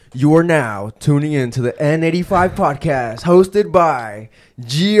You are now tuning in to the N85 podcast, hosted by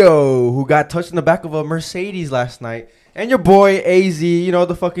Gio, who got touched in the back of a Mercedes last night, and your boy AZ, you know,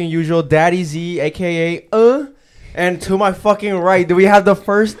 the fucking usual Daddy Z, aka And to my fucking right, do we have the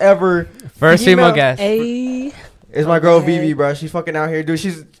first ever female guest? Hey. It's my girl Vivi, bro. She's fucking out here, dude.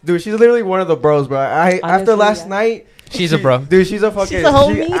 She's literally one of the bros, bro. After Honestly, last night, she's a bro. Dude, she's a fucking She's a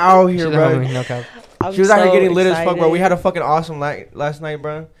homie. she out here, She's a bro. homie, no cap. She was out here so getting lit as fuck, bro. We excited. had a fucking awesome night last night,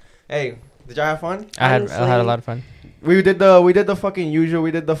 bro. Hey, did y'all have fun? I had Honestly. a lot of fun. We did the fucking usual.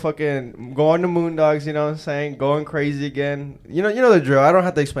 We did the fucking going to Moondogs, you know what I'm saying? Going crazy again. You know the drill. I don't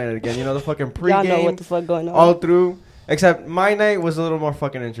have to explain it again. You know the fucking Y'all know what pregame the fuck going on. all through. Except my night was a little more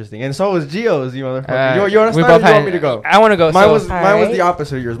fucking interesting, and so was Gio's. You motherfucker. You want to we start? Or both you want me to go? I want to go. Mine so was Alright. the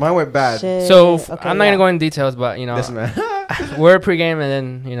opposite of yours. Mine went bad. Shit. so Okay, I'm not yeah. gonna go into details, but you know, Listen, man. we're pregame,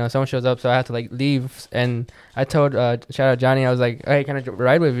 and then someone shows up, so I had to like leave. And I told shout out Johnny, I was like, hey, can I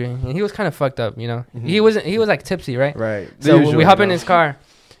ride with you? And he was kind of fucked up, Mhm. He was like tipsy, right? Right. So The usual, we hop you in know. his car.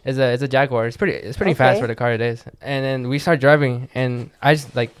 It's a Jaguar. It's pretty fast Okay. for the car it is. And then we start driving, and I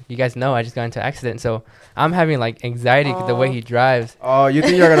just, like you guys know, I just got into an accident. So I'm having like anxiety the way he drives. Oh, you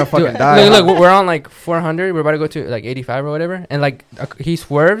think you're gonna fucking Dude, die? look, we're on like 400. We're about to go to like 85 or whatever, and like he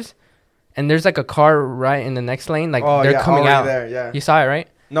swerves, and there's like a car right in the next lane. Like Oh, they're yeah, coming already out. there, yeah. You saw it, right?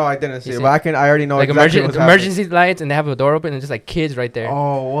 No, I didn't see You it, see but I already know like exactly what's emergency lights, and they have a door open, and just like kids right there. happening.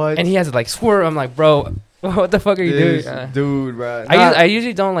 Oh, what? And he has to like swerve. I'm like, bro, what the fuck are you This doing? dude, bro. I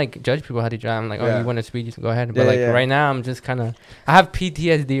usually don't like judge people how they drive. I'm like, oh, Yeah. you want to speed, you can go ahead. Yeah, But like yeah. right now, I'm just kind of. I have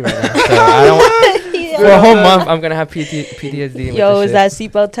PTSD right now, so I don't. Yeah. For a whole month, I'm gonna have PTSD. with Yo, this is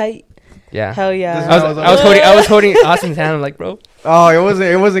shit. that seatbelt tight? Yeah. Hell yeah. I was holding Austin's hand. I'm like, bro. Oh, it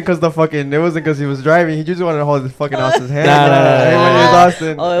wasn't because he was driving. He just wanted to hold his fucking Austin's hand. Nah. Everybody is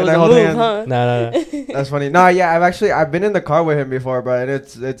Austin. Oh, it and was I a hold move, hands. huh? No. That's funny. Nah, yeah, I've been in the car with him before, bro, and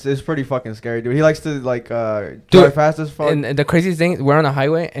it's pretty fucking scary, dude. He likes to like drive fast as fuck. And the craziest thing, we're on a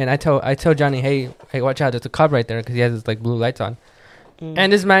highway, and I tell Johnny, hey, watch out, there's a cop right there, because he has his like blue lights on, Mm.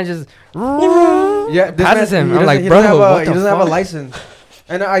 and this man just Yeah, this passes man, him. he I'm doesn't- like, he bro, doesn't have what he the doesn't have a fuck? license.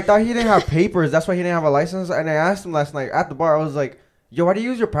 And I thought he didn't have papers. That's why he didn't have a license. And I asked him last night at the bar. I was like, "Yo, why do you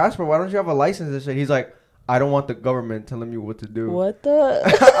use your passport? Why don't you have a license and shit?" He's like, "I don't want the government telling me what to do." What the?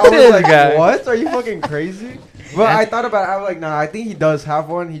 I was This like, guy. "What? Are you fucking crazy?" But I thought about it. I was like, "Nah, I think he does have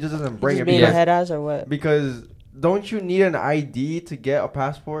one. He just doesn't bring Just it being a because, head ass or what? because don't you need an ID to get a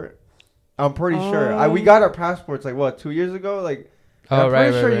passport?" I'm pretty sure. We Um. got our passports like what 2 years ago. Like, Oh, I'm right,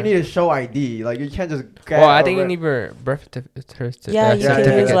 pretty sure right. you need to show ID. Like, you can't just. Well, I think you need your birth certificate. Yeah, you Yeah, can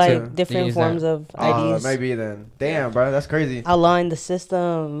yeah, use yeah, like too. different Use forms of IDs. Maybe then. Damn, bro, that's crazy. Align the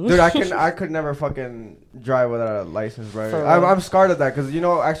system. Dude, I could never fucking drive without a license, bro. For I'm, real. I'm scarred of that because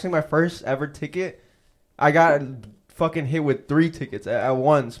actually my first ever ticket, I got fucking hit with 3 tickets at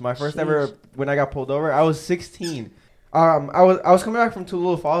once. My first ever Sheesh. when I got pulled over, I was 16. I was coming back from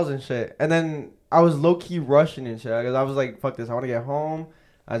Tulum Falls and shit, and then I was low key rushing and shit because I was like, fuck this, I want to get home.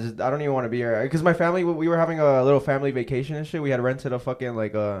 I don't even want to be here because my family, we were having a little family vacation and shit. We had rented a fucking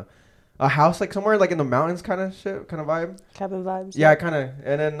like a house like somewhere like in the mountains kind of shit, kind of vibe. Cabin vibes. Yeah, kind of.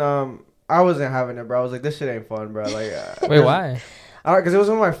 And then I wasn't having it, bro. I was like, this shit ain't fun, bro. Like, Wait, why? Because it was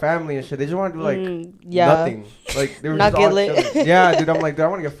with my family and shit. They just wanted to do like yeah. nothing. Like they were Not just get all lit. chilling. Yeah, dude. I'm like, dude, I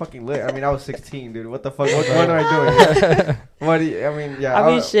want to get fucking lit. I mean, I was 16, dude. What the fuck? What am I doing? What do you, I mean, yeah. I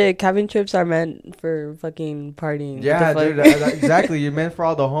mean, shit. Cabin trips are meant for fucking partying. Yeah, What the dude. fuck? Exactly. You meant for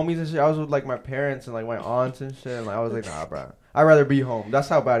all the homies and shit. I was with like my parents and like my aunts and shit. And like, I was like, nah, bro. I'd rather be home. That's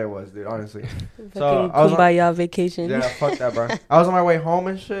how bad it was, dude. Honestly. Fucking I was on- kumbaya vacation. Yeah, fuck that, bro. I was on my way home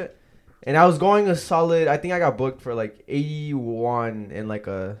and shit, and I was going a solid. I think I got booked for like 81 and like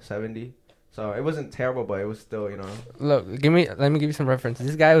a 70. So it wasn't terrible, but it was still, Look, let me give you some reference.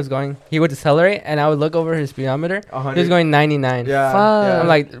 This guy was going, he would accelerate, and I would look over his speedometer. 100. He was going 99. Yeah, Fuck. yeah. I'm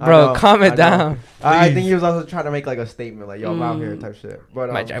like, I bro, know, calm I it know. down. I Please. think he was also trying to make like a statement, like, "Yo, I'm out here," type shit.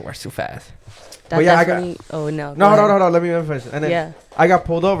 But My Jaguar's too fast. That But yeah, I got- definitely. Oh no. no. Let me finish. And then Yeah. I got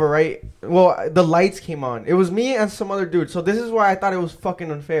pulled over, right? Well, the lights came on. It was me and some other dude. So this is why I thought it was fucking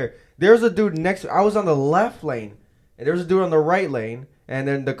unfair. There was a dude next. I was on the left lane, and there was a dude on the right lane, and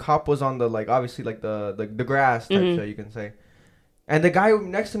then the cop was on the like obviously like the grass type shit, you can say. And the guy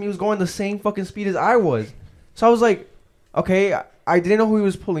next to me was going the same fucking speed as I was. So I was like, okay, I didn't know who he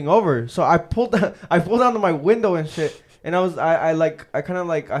was pulling over. So I pulled down to my window and shit. And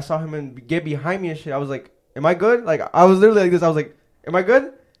I saw him get behind me and shit. I was like, am I good? Like, I was literally like this. I was like, am I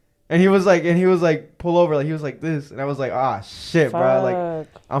good? And he was like, pull over. Like, he was like this. And I was like, ah, shit, bro. Like,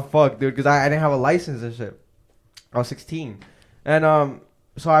 I'm fucked, dude. Because I didn't have a license and shit. I was 16. And,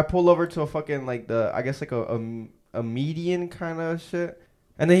 so I pulled over to a fucking, like, I guess, like, a median kind of shit.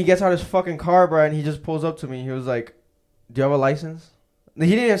 And then he gets out his fucking car, bro, and he just pulls up to me. He was like, "Do you have a license?" He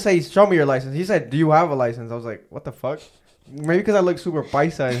didn't even say, "Show me your license." He said, "Do you have a license?" I was like, "What the fuck?" Maybe because I look super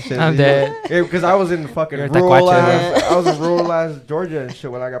paisa and shit. I'm dead. Because I was in fucking You're rural tacuache, ass. I was in rural ass Georgia and shit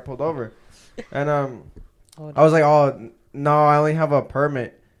when I got pulled over. And I was like, "Oh no, I only have a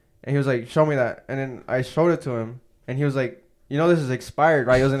permit." And he was like, "Show me that." And then I showed it to him, and he was like, "You know this is expired,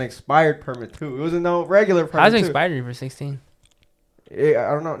 right?" It was an expired permit too. It wasn't no regular permit. How's it too. expired if you're 16? I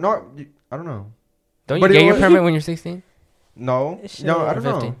don't know. No, I don't know. Don't But you it get your was- permit when you're 16? No, Shit. no, I don't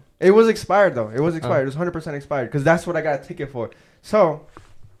know. 15. It was expired though. It was expired. Oh. It was 100% expired because that's what I got a ticket for. So,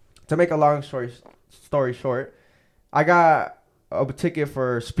 to make a long story short, I got a ticket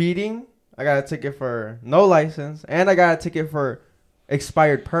for speeding. I got a ticket for no license, and I got a ticket for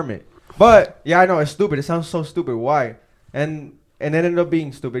expired permit. But yeah, I know it's stupid. It sounds so stupid. Why? And it ended up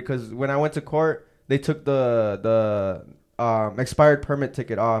being stupid because when I went to court, they took the expired permit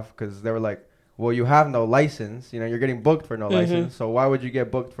ticket off because they were like, well, you have no license. You know, you're getting booked for no license. So why would you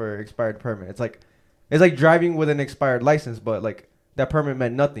get booked for expired permit? It's like driving with an expired license, but like that permit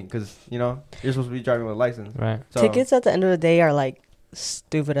meant nothing because, you know, you're supposed to be driving with a license. Right. So, Tickets at the end of the day are like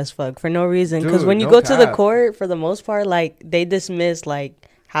stupid as fuck for no reason. Because Dude, when you no go to the cap. court, for the most part, like they dismiss like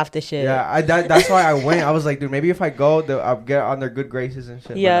half the shit. Yeah, that's why I went. I was like, dude, maybe if I go, I'll get on their good graces and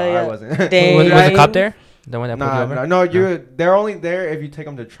shit. Yeah, but no, yeah. I wasn't. Dang. Was the Right. cop there? The one that pulled you Nah, over? no, they're only there if you take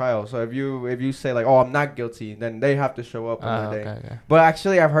them to trial. So if you say like, oh, I'm not guilty, then they have to show up on the day. Okay. But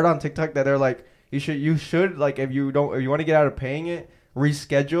actually, I've heard on TikTok that they're like, you should like if you want to get out of paying it,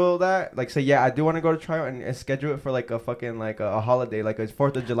 reschedule that. Like say, yeah, I do want to go to trial and schedule it for like a fucking like a holiday, like a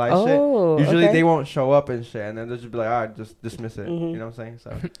 4th of July Oh, shit. Usually okay. they won't show up and shit, and then they'll just be like, all right, just dismiss it. Mhm. You know what I'm saying?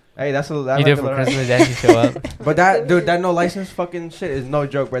 So hey, that's that You might do it be for a little- Christmas, they actually show up. But that dude, that no license fucking shit is no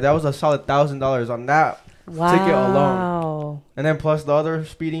joke, bro. That was a solid $1,000 on that. Wow. Ticket alone. And then plus the other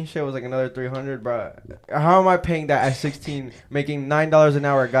speeding shit was like another $300, bro. How am I paying that at 16, making $9 an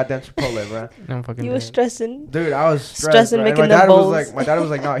hour at goddamn Chipotle, bro? I'm fucking You were dead. stressing. Dude, I was stressed, Stressing bro. And making my them dad was bowls.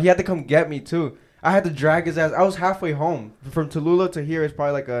 like, no, he had to come get me too. I had to drag his ass. I was halfway home from Tallulah to here. It's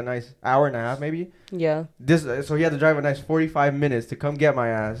probably like a nice hour and a half, maybe. Yeah. So he had to drive a nice 45 minutes to come get my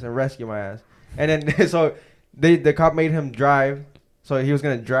ass and rescue my ass. And then so the cop made him drive, so he was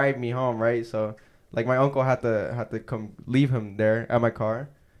gonna drive me home, right? So like my uncle had to come leave him there at my car,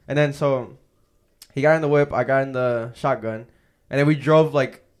 and then so he got in the whip, I got in the shotgun, and then we drove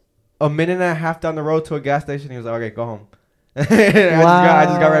like a minute and a half down the road to a gas station. He was like, "Okay, go home." I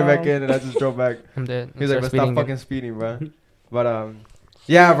just got right back in and I just drove back. I'm dead. He was like, "But stop fucking speeding, bro." But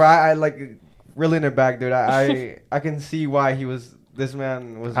yeah, bro, I like reeling it back, dude. I can see why he was. This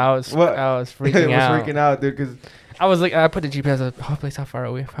man was. I was what? freaking out. freaking out, dude. Because I was like, I put the GPS up. Oh, place, how far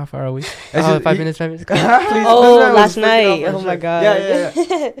are we? How far are we? It's Oh, just- 5 he- minutes, 5 minutes. Oh, last night. Oh my god.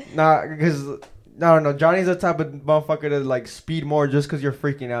 Yeah. Nah, because no, Johnny's the type of motherfucker to like speed more just because you're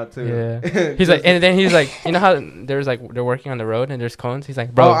freaking out too. Yeah. He's like, and then he's like, you know how there's like they're working on the road and there's cones. He's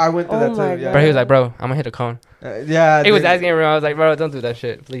like, bro, Oh, I went through Oh that my too. Yeah. bro. He was like, bro, I'm gonna hit a cone. Yeah. He was dude. asking everyone. I was like, bro, don't do that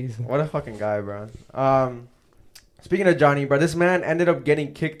shit, please. What a fucking guy, bro. Speaking of Johnny, bro, this man ended up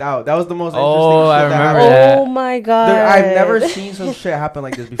getting kicked out. That was the most interesting Oh, shit I that remember happened. that. Oh my god. Dude, I've never seen some shit happen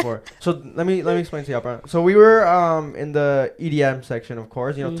like this before. So let me explain to you, bro. So we were in the EDM section, of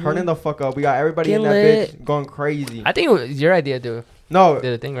course. You know, Mhm. turning the fuck up. We got everybody in Get that lit. bitch going crazy. I think it was your idea to No, do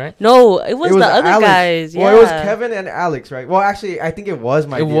the thing, right? No, it was the other Alex. guys. Yeah. Well, it was Kevin and Alex, right? Well, actually, I think it was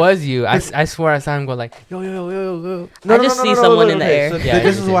my It idea. was you. I swear I saw him go like, yo. I just see someone in the air. So Yeah, this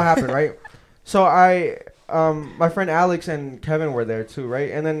you is did. what happened, right? So my friend Alex and Kevin were there too,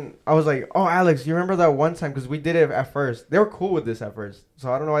 right? And then I was like, "Oh, Alex, you remember that one time? Because we did it at first. They were cool with this at first,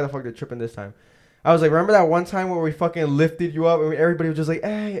 so I don't know why the fuck they're tripping this time." I was like, "Remember that one time where we fucking lifted you up and everybody was just like,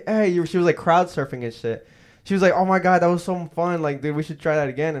 hey." She was like crowd surfing and shit. She was like, "Oh my god, that was so fun! Like, dude, we should try that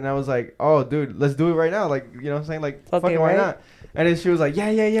again." And I was like, "Oh, dude, let's do it right now! Like, you know what I'm saying? Like, Okay, fucking why right? not?" And then she was like, "Yeah,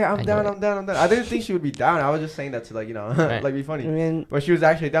 I'm I down, knew it. I'm down." I didn't think she would be down. I was just saying that to like, you know, Right. like be funny. I mean, But she was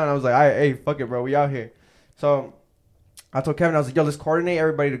actually down. I was like, all right, hey, fuck it, bro. We out here. So I told Kevin, I was like, yo, let's coordinate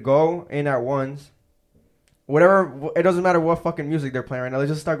everybody to go in at once. Whatever, it doesn't matter what fucking music they're playing right now. Let's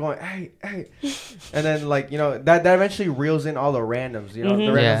just start going, hey. And then, like, you know, that eventually reels in all the randoms, you know, the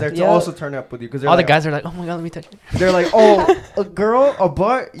Mhm. randoms Yeah. there to Yep. also turn up with you. Because All the guys are like, oh my god, let me touch it. they're like, oh, a girl, a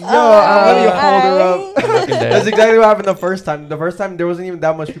butt? Yo, let me hold her up. Fucking dead. That's exactly what happened the first time. The first time, there wasn't even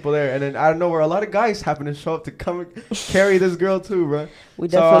that much people there. And then out of nowhere, a lot of guys happened to show up to come and carry this girl too, bro. we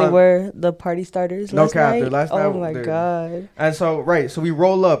So, definitely were the party starters no last cap, night. dude, last oh night, my dude. god. And so, right, so we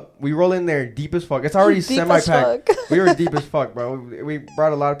roll in there deep as fuck. It's already Deep as semi-packed. fuck. We were deep as fuck, bro. We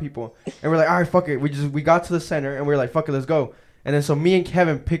brought a lot of people. And we're like, all right, fuck it. We got to the center, and we were like, fuck it, let's go. And then so me and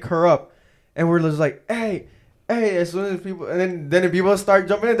Kevin pick her up, and we're just like, hey. As soon as people, and then the people start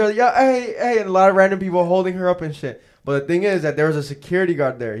jumping in, they're like, yeah, hey, and a lot of random people holding her up and shit. But the thing is that there was a security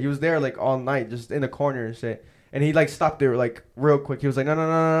guard there. He was there like all night, just in the corner and shit. And he like stopped there like real quick. He was like, no,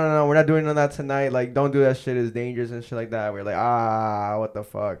 we're not doing none of that tonight. Like, don't do that shit. It's dangerous and shit like that. We're like, what the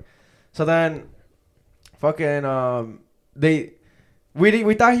fuck. So then, fucking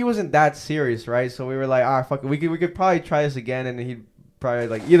we thought he wasn't that serious, right? So we were like, fuck it. We could probably try this again, and he'd probably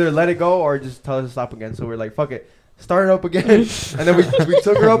like either let it go or just tell us to stop again. So we're like, fuck it, start it up again. And then we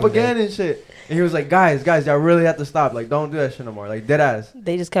took her up again and shit. And he was like, guys, y'all really have to stop. Like, don't do that shit no more. Like, dead ass.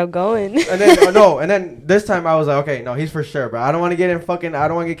 They just kept going. And then and then this time I was like, okay, no, he's for sure, bro. I don't want to get I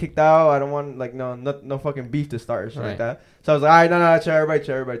don't want to get kicked out. I don't want like no fucking beef to start or shit like that. So I was like, all right, no, chill,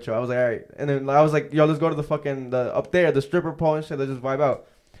 everybody chill. I was like, all right. And then I was like, yo, let's go to the up there, the stripper pole and shit. Let's just vibe out.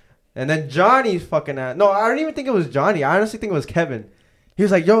 And then Johnny's fucking no, I don't even think it was Johnny. I honestly think it was Kevin. He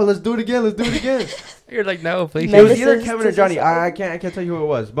was like, yo, let's do it again. You're like, no, please. It was either Kevin or Johnny. I can't tell you who it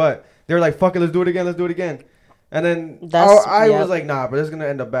was, but they were like, fuck it, let's do it again. And then I was like, nah, but it's gonna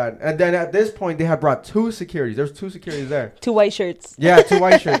end up bad. And then at this point, they had brought 2 securities. There's 2 securities there. 2 white shirts. Yeah, 2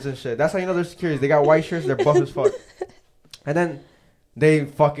 white shirts and shit. That's how you know they're securities. They got white shirts. They're buff as fuck. And then they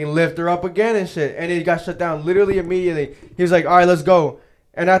fucking lift her up again and shit. And it got shut down literally immediately. He was like, all right, let's go.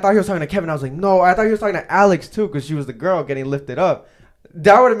 And I thought he was talking to Kevin. I was like, no, I thought he was talking to Alex too, because she was the girl getting lifted up.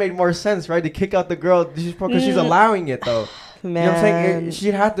 That would have made more sense, right? To kick out the girl because she's allowing it, though. Man. You know what I'm saying?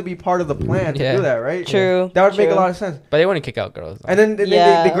 She'd have to be part of the plan to do that, right? True. That would make a lot of sense. But they wouldn't kick out girls, though. And then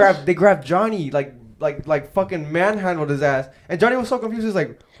they grabbed Johnny, like fucking manhandled his ass. And Johnny was so confused. He was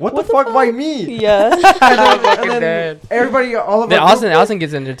like, what the fuck? Why me? Yeah. and then everybody, all of then our Austin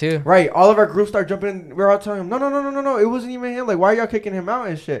gets in there too. Right. All of our groups start jumping in. We're all telling him, no. It wasn't even him. Like, why are y'all kicking him out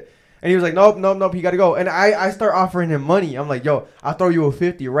and shit? And he was like, nope, he got to go. And I start offering him money. I'm like, yo, I'll throw you a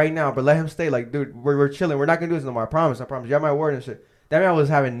 50 right now, but let him stay. Like, dude, we're chilling. We're not going to do this no more. I promise. You have my word and shit. That man was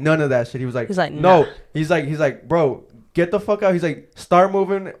having none of that shit. He was like, no. Nah. He's like, bro, get the fuck out. He's like, start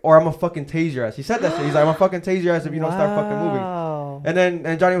moving or I'm going to fucking tase your ass. He said that shit. He's like, I'm going to fucking tase your ass if you don't start fucking moving.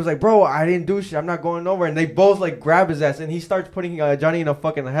 And Johnny was like, bro, I didn't do shit. I'm not going nowhere. And they both like grab his ass and he starts putting Johnny in a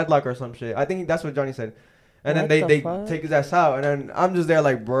fucking headlock or some shit. I think that's what Johnny said. And then they take his ass out, and then I'm just there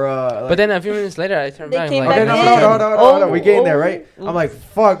like, bruh. Like, but then a few minutes later, I turned back. I'm like, no. We get in there, right? I'm like,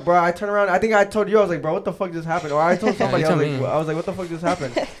 fuck, bro. I turn around. I think I told you, I was like, bro, what the fuck just happened? Or I told somebody, I was like, what the fuck just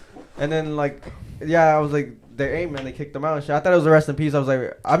happened? And then like, I was like, they kicked them out and shit. I thought it was a rest in peace. I was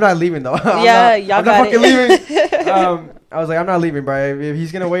like, I'm not leaving though. I'm not fucking leaving. I was like, I'm not leaving, bro. If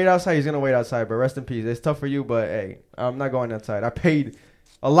he's gonna wait outside, he's gonna wait outside. But rest in peace. It's tough for you, but hey, I'm not going outside. I paid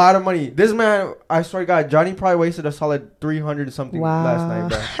a lot of money. This man, I swear to God, Johnny probably wasted a solid 300 something last night,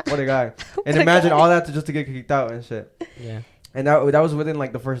 bro. What a guy. And imagine all that just to get kicked out and shit. Yeah. And that was within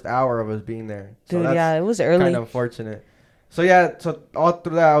like the first hour of us being there. So dude, yeah, it was early. Kind of unfortunate. So yeah, so all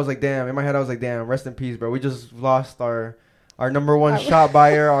through that, I was like, damn. In my head, I was like, damn, rest in peace, bro. We just lost our number one shot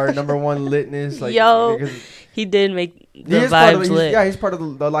buyer, our number one litness. Like, yo, he did make the vibes lit. He's part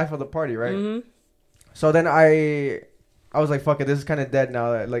of the life of the party, right? Mm-hmm. So then I was like, fuck it, this is kind of dead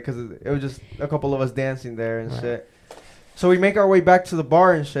now. Like, cause it was just a couple of us dancing there and shit. So we make our way back to the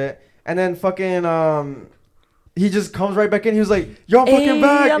bar and shit, and then fucking he just comes right back in. He was like, yo, I'm fucking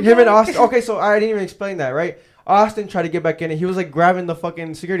back. Him and Austin. Okay, so I didn't even explain that, right? Austin tried to get back in and he was like grabbing the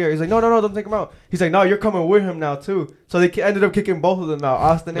fucking security guard. He's like, no, don't take him out. He's like, no, you're coming with him now too. So they ended up kicking both of them out,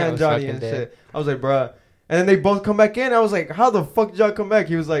 Austin and Johnny and shit. I was like, bruh. And then they both come back in. I was like, how the fuck did y'all come back?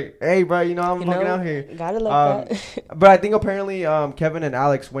 He was like, hey, bro, I'm fucking out here. Gotta like that. But I think apparently Kevin and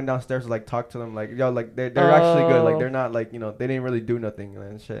Alex went downstairs to like talk to them. Like, yo, like they're actually good. Like, they're not like, they didn't really do nothing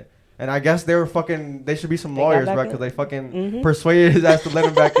and shit. And I guess they were fucking, they should be some lawyers, bro, because they fucking persuaded his ass to let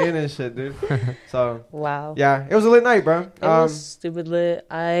him back in and shit, dude. So, wow. Yeah, it was a lit night, bro. It was stupid lit.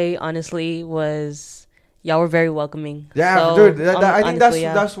 I honestly y'all were very welcoming. Yeah, so, dude, I think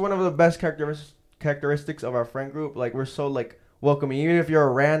that's one of the best characteristics of our friend group. Like, we're so, like, welcoming. Even if you're a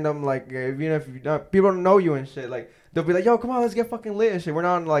random, like, even if people don't know you and shit, like, they'll be like, yo, come on, let's get fucking lit and shit. We're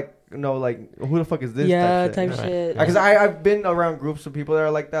not like, like, who the fuck is this? Yeah, type shit. Because I've been around groups of people that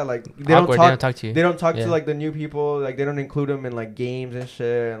are like that. Like, they don't talk to you. They don't talk to, like, the new people. Like, they don't include them in, like, games and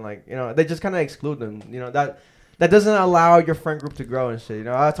shit. And, like, they just kind of exclude them. That doesn't allow your friend group to grow and shit.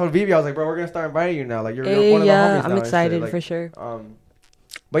 I told Vivi, I was like, bro, we're going to start inviting you now. Like, you're one of the homies now. I'm excited like, for sure.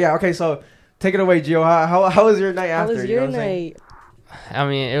 But, yeah, okay, so take it away, Gio. How was your night after? How was your night? I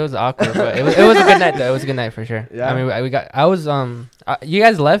mean, it was awkward, but it was a good night though. It was a good night for sure. Yeah. I mean, you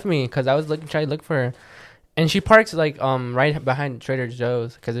guys left me because I was trying to look for her, And she parks like right behind Trader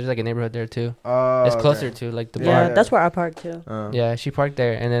Joe's because there's like a neighborhood there too. It's closer okay. to like the Yeah, bar. that's where I park too. Yeah, she parked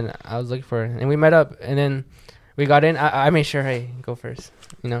there, and then I was looking for her, and we met up, and then we got in. I made sure, hey, go first,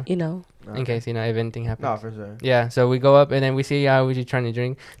 You know. in case if anything happens. No, for sure. Yeah, so we go up, and then we see we just trying to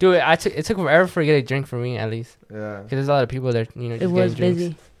drink. Dude, it took forever for to get a drink for me at least, Yeah. because there's a lot of people there, just It was getting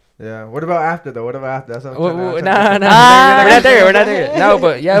drinks. busy. Yeah. What about after though? What about after? That's what I'm No, trying to- we're not there. We're not there. No,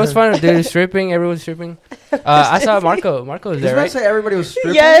 but yeah, it was fun. Dude, stripping. Everyone was stripping. I saw Marco. Marco was Did you there, not right? say everybody was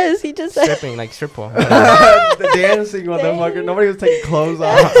stripping? Yes, he just said. Stripping, like strip pole. The dancing motherfucker. Nobody was taking clothes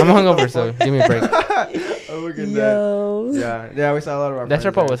off. I'm hungover, so give me a break. Oh, look at that. Yo. Yeah, we saw a lot of our That friends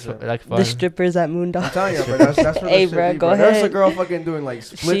strip pole there was and shit. like fun. The strippers at I'm Moondog. telling you, bro. That's where Hey, the shit bro, be, go bro. There's a ahead. girl fucking doing like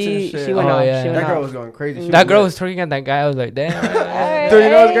splits and shit. She went Oh, off. yeah. She went That girl off. was going crazy. She That girl lit. was twerking at that guy. I was like, damn. Dude, you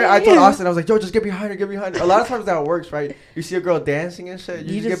know what's great? I told Austin, I was like, yo, just get behind her, get behind her. A lot of times that works, right? You see a girl dancing and shit,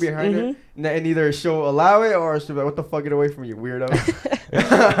 you just get behind her, and either she'll allow it or she'll be like, what the fuck, get away from you, weirdo.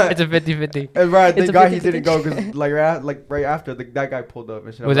 It's a 50-50. And right, It's the a guy, he 50-50. didn't go because like right after, that guy pulled up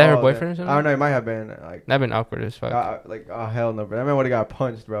and shit. Was I'm that her like, boyfriend or something? I don't know, it might have been. Like, That'd been awkward as fuck. oh, hell no, bro. That man would have got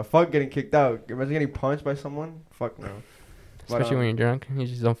punched, bro. Fuck getting kicked out. Imagine getting punched by someone. Fuck no. Especially when you're drunk. You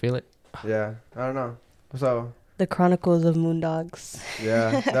just don't feel it. Yeah, I don't know. So, The Chronicles of Moondogs.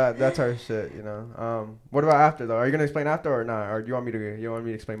 yeah, that's our shit, you know. What about after though? Are you gonna explain after or not? Or do you want me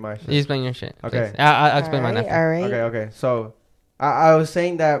to explain my shit? You explain your shit. Okay. please. I'll explain mine after. All right. Okay. So, I was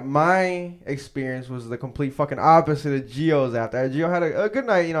saying that my experience was the complete fucking opposite of Gio's after. Gio had a good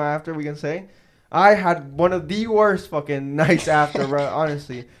night, you know, after we can say. I had one of the worst fucking nights after, bro,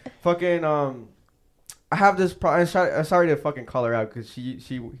 honestly. Fucking, I have this I'm sorry to fucking call her out because she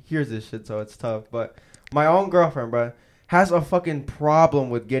hears this shit, so it's tough. But my own girlfriend, bro, has a fucking problem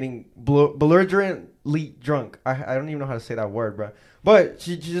with getting belligerently drunk. I don't even know how to say that word, bro. But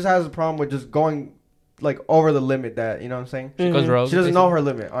she just has a problem with just going, like, over the limit that, you know what I'm saying? She goes rogue. She doesn't know her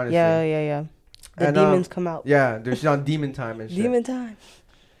limit, honestly. Yeah. The And, demons come out. Yeah, dude, she's on demon time and shit. Demon time.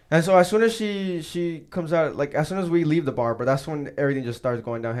 And so as soon as she comes out, like as soon as we leave the bar, but that's when everything just starts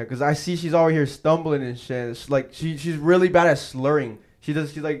going downhill. Cause I see she's over here stumbling and shit. It's like she's really bad at slurring.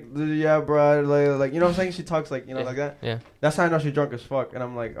 She's like, yeah, bro, like you know what I'm saying? She talks like, you know, like that. Yeah. That's how I know she's drunk as fuck. And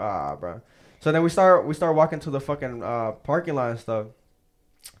I'm like, bro. So then we start walking to the fucking parking lot and stuff.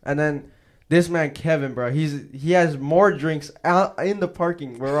 And then this man Kevin, bro, he has more drinks out in the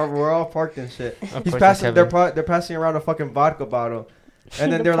parking. We're all parked and shit. He's passing. They're passing around a fucking vodka bottle. And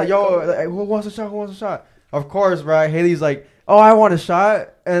then they're like, yo, like, who wants a shot? Of course, bro. Haley's like, oh, I want a shot.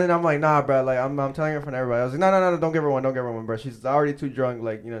 And then I'm like, nah, bro. Like, I'm telling her in front of everybody. I was like, no, don't give her one, bro. She's already too drunk.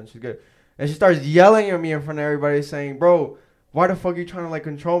 Like, you know, she's good. And she starts yelling at me in front of everybody saying, bro, why the fuck are you trying to, like,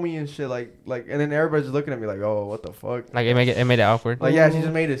 control me and shit? Like, and then everybody's just looking at me like, oh, what the fuck? Like, it made it awkward. Like, yeah, she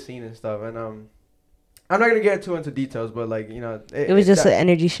just made a scene and stuff. And, I'm not going to get too into details, but, like, you know. It was just an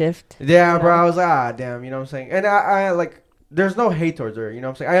energy shift. Yeah, bro. I was like, damn, you know what I'm saying? And I like, there's no hate towards her, you know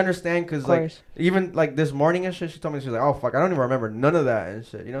what I'm saying? I understand because, like, even, like, this morning and shit, she told me, she was like, oh, fuck, I don't even remember none of that and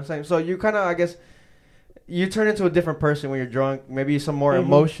shit, you know what I'm saying? So you kind of, I guess, you turn into a different person when you're drunk. Maybe some more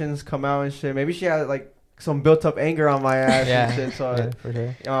emotions come out and shit. Maybe she had, like, some built-up anger on my ass and shit. So, yeah, for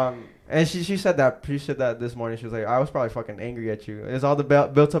sure. And she said that this morning. She was like, I was probably fucking angry at you. It's all the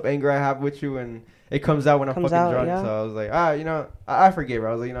built-up anger I have with you, and it comes out when I'm fucking drunk. Yeah. So I was like, you know, I forgave her.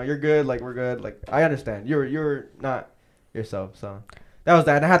 I was like, you know, you're good. Like, we're good. Like, I understand. You're not yourself. So that was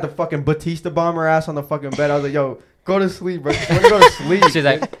that. And I had the fucking Batista bomb her ass on the fucking bed. I was like, yo, go to sleep, bro. Just go to sleep. She's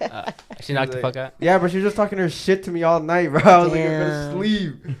like, she knocked the fuck out. Yeah, but she was just talking her shit to me all night, bro. I was like, go to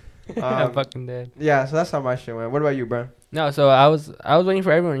sleep. I'm fucking dead. Yeah, so that's how my shit went. What about you, bro? No, so I was waiting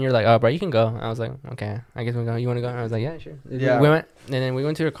for everyone. You're like, oh, bro, you can go. I was like, okay, I guess we go. You want to go? I was like, yeah, sure. Yeah. We went, and then we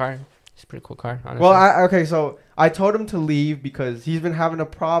went to her car. It's a pretty cool car, honestly. Well, so I told him to leave because he's been having a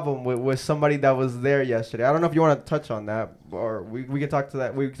problem with somebody that was there yesterday. I don't know if you want to touch on that, or we can talk to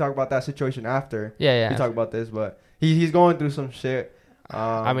that. We can talk about that situation after. Yeah. We talk about this, but he's going through some shit.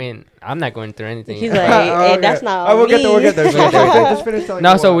 I mean, I'm not going through anything. He's like, hey, that's not on we'll me. get there. Just finish telling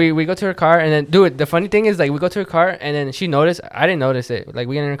No, me so what. we go to her car, and then, dude, the funny thing is, like, we go to her car, and then she noticed. I didn't notice it. Like,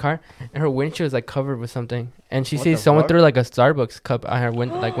 we get in her car, and her windshield is, like, covered with something. And she What sees the someone fuck? threw, like, a Starbucks cup on her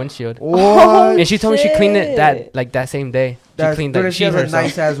windshield. What? And she told me she cleaned it that same day. She cleaned dude, that. she has a herself.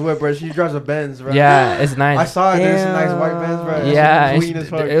 nice ass whip, bro. She drives a Benz, bro. Yeah, it's nice. I saw it. There's some nice white Benz, bro. Yeah, and clean as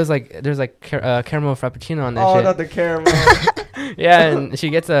fuck. it was like there's like caramel frappuccino on that Oh, shit. not the caramel. Yeah, and she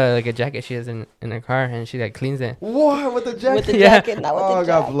gets a jacket she has in her car, and she like cleans it. What with the jacket? With the Yeah. jacket, not with Oh, the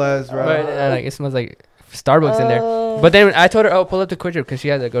God jacket. bless, bro. But like it smells like Starbucks in there. But then I told her, "Oh, pull up to Quicker," because she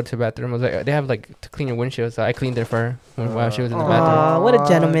had to go to the bathroom. I was like, "They have like to clean your windshield," so I cleaned it for her while she was in the bathroom. Aw, what a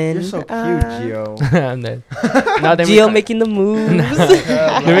gentleman. You're so cute, Gio. And then, now then Gio making the moves.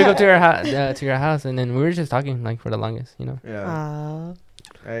 then we go to your house, and then we were just talking like for the longest, you know. Yeah. Aw,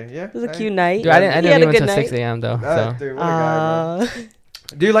 Hey, yeah. it was a cute night. Dude, I didn't He leave had a until good 6 night. a.m. though. So Dude, what a guy, bro.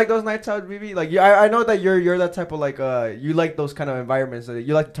 Do you like those nights out, BB? Like, I know that you're that type of like you like those kind of environments that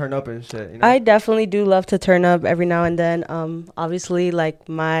you like to turn up and shit. You know? I definitely do love to turn up every now and then. Obviously, like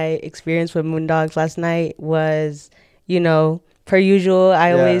my experience with Moondogs last night was, per usual.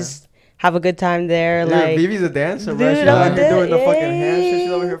 I always have a good time there. Dude, like, BB's a dancer, bro. dude, She's I'm out here a doing the dan- fucking hand shit. She's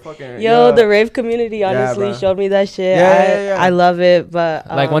over here fucking. the rave community honestly bro. showed me that shit. Yeah. I love it, but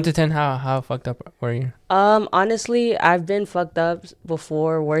like 1 to 10, how fucked up were you? honestly, I've been fucked up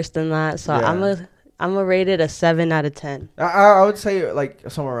before, worse than that. So Yeah. I'm a rated a 7 out of 10. I would say like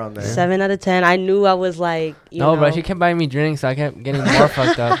somewhere around there. 7 out of 10. I knew I was like, No, bro, she kept buying me drinks, so I kept getting more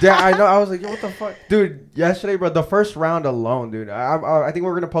fucked up. Yeah, I know. I was like, yo, what the fuck, dude? Yesterday, bro, the first round alone, dude. I think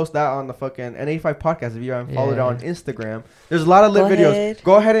we're gonna post that on the fucking N85 podcast. If you haven't followed it Yeah. on Instagram, there's a lot of lit Go videos. ahead.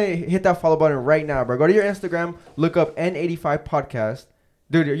 Go ahead and hit that follow button right now, bro. Go to your Instagram, look up N85 podcast.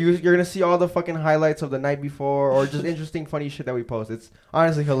 Dude, you're gonna see all the fucking highlights of the night before, or just interesting, funny shit that we post. It's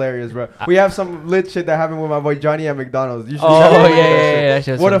honestly hilarious, bro. We have some lit shit that happened with my boy Johnny at McDonald's. You should Oh, check out yeah, that yeah, shit. that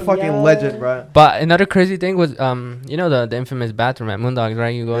shit was What a funny. fucking Yo. legend, bro. But another crazy thing was, the infamous bathroom at Moondogs,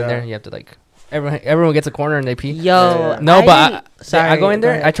 right? You go in Yeah. there, you have to like, everyone gets a corner and they pee. Yo, Yeah. No, but didn't- I go in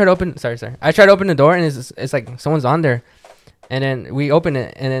there. ahead. I try to open. Sorry. I try to open the door, and it's like someone's on there, and then we open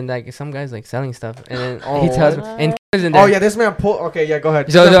it, and then like some guy's like selling stuff, and then Oh, he tells me, what? and Kevin's in there. Oh yeah, this man pull. Okay, yeah, go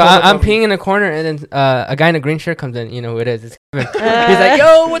ahead. So Just pull I'm up. peeing in a corner, and then a guy in a green shirt comes in. You know who it is? It's Kevin. He's like,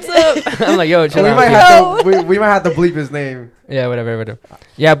 "Yo, what's up?" I'm like, "Yo, chill We out." might kid." have to. We might have to bleep his name. Yeah, whatever.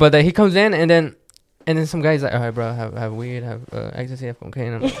 Yeah, but he comes in, and then some guy's like, "All right, bro, have weed, have ecstasy, have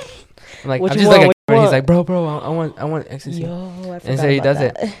cocaine." I'm like, What I'm you just want? like, What you he's want? like, bro, I want ecstasy. Yo, I forgot And so he about does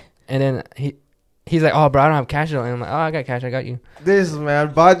that. it. And then he's like, "Oh, bro, I don't have cash though." And I'm like, "Oh, I got cash, I got you." This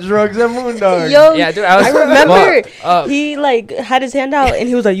man bought drugs at Moondog. Yo, Yeah, dude, I was. I remember Well, he like had his hand out and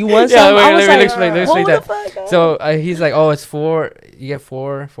he was like, "You want Yeah, some?" wait, I was let me like, explain, let me "Hold explain the fuck up." so he's like, "Oh, it's you get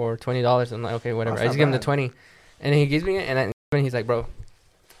four for $20." I'm like, "Okay, whatever." That's I just not give him the bad. 20, and then he gives me it, and he's like, "Bro,"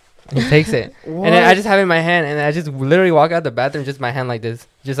 he takes it, and then I just have it in my hand, and I just literally walk out the bathroom, just my hand like this,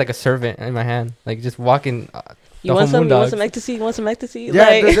 just like a servant in my hand, like just walking. You the want whole some? You want Moondogs. some ecstasy? You want some ecstasy? Yeah,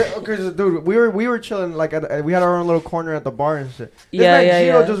 Like, dude, we were chilling like we had our own little corner at the bar and shit. This Yeah, man yeah,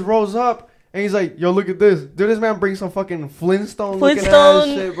 Gio yeah. just rolls up and he's like, "Yo, look at this, dude." This man brings some fucking Flintstone looking ass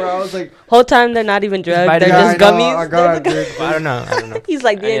Flintstone. shit, bro. I was like, whole time they're not even drugs. They're vitamin- just yeah, I know, gummies. I got it, They're- dude. I don't know. He's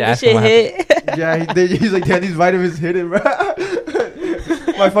like, I need to "Damn, this ask him shit what hit." Yeah, he's like, "Yeah, these vitamins hidden, bro."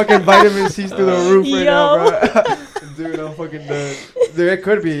 My fucking vitamin C's through the roof right now, bro. Dude, I'm fucking dead. Dude, it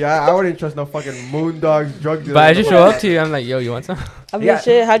could be. I wouldn't trust no fucking Moondogs drug dealer. But I just show up to you. I'm like, "Yo, you want some?" I mean, Yeah.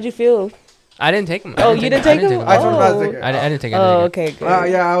 shit. How'd you feel? I didn't take them. Oh, you didn't take them? I told him not to Oh. take it. I didn't take it. Oh, okay, good.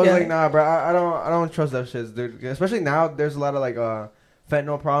 Yeah, I was Yeah. like, nah, bro. I don't trust that shit, dude. Especially now, there's a lot of like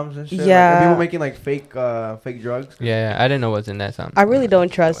fentanyl problems and shit. Like, Yeah. and people making like fake drugs. Yeah, I didn't know what's in that. So I really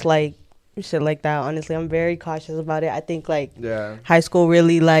don't trust like shit like that. Honestly, I'm very cautious about it. I think like Yeah. high school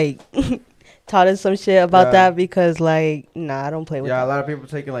really like taught us some shit about Yeah. that because like nah, I don't play with Yeah, a that. lot of people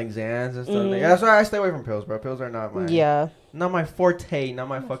taking like Xans and stuff. Mhm. Yeah, that's why I stay away from pills, bro. Pills are not my Yeah, not my forte, not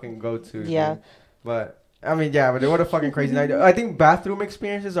my fucking go-to. Yeah. dude. But I mean, yeah, but what a fucking crazy night. I think bathroom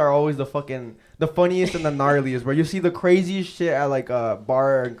experiences are always the funniest and the gnarliest, bro. You see the craziest shit at like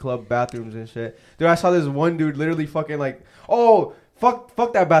bar and club bathrooms and shit. Dude, I saw this one dude literally fucking like, oh,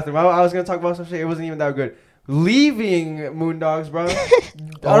 fuck that bathroom. I was gonna talk about some shit. It wasn't even that good. Leaving Moondogs, bro. I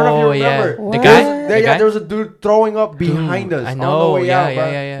don't know Oh, if you yeah. remember. The What? guy? There was a dude throwing up behind Dude, us I on know, the way yeah, out, bro.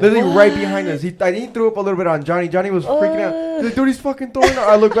 yeah. Literally What? right behind us. I think he threw up a little bit on Johnny. Johnny was freaking out. He's like, dude, he's fucking throwing up.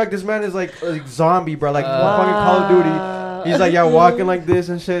 I look like this man is like zombie, bro. Like fucking Call of Duty. He's like, yeah, walking like this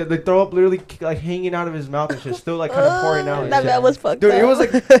and shit. The throw up literally like hanging out of his mouth and shit. Still like kind of pouring out. and That shit. man was fucked Dude, up. it was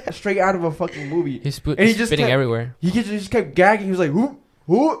like straight out of a fucking movie. He's And he just spitting kept- everywhere. He just kept gagging. He was like, whoop,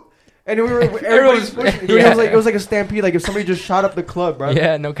 whoop. And we were Everyone everybody was- was pushing. Dude, yeah. it was like a stampede. Like if somebody just shot up the club, bro.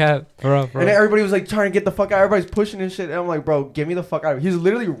 Yeah, no cap. Bro. And then everybody was like trying to get the fuck out. Everybody's pushing and shit. And I'm like, bro, get me the fuck out of here. He's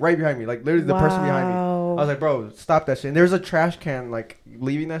literally right behind me. Like literally the person behind me. I was like, bro, stop that shit. And there's a trash can like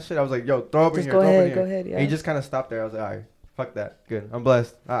leaving that shit. I was like, yo, throw up in just here. go Throw up in ahead, here. go ahead. Yeah. And he just kind of stopped there. I was like, all right, fuck that. Good. I'm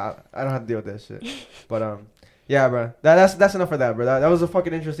blessed. I don't have to deal with that shit. But yeah, bro. That's enough for that, bro. That was a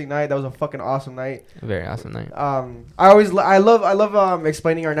fucking interesting night. That was a fucking awesome night. Very awesome night. I love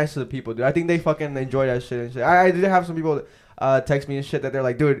explaining our nights to the people, dude. I think they fucking enjoy that shit and shit. I did have some people text me and shit that they're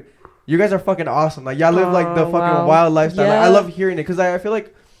like, dude, you guys are fucking awesome. Like, y'all live like the fucking wow. wild lifestyle. Like, Yeah. I love hearing it because I feel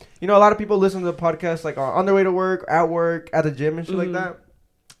like, you know, a lot of people listen to the podcast like on their way to work, at the gym and shit like that.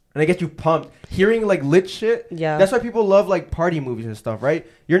 And it gets you pumped. Hearing like lit shit. Yeah. That's why people love like party movies and stuff, right?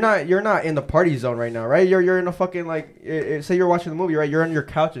 You're not in the party zone right now, right? You're in a fucking like say you're watching the movie, right? You're on your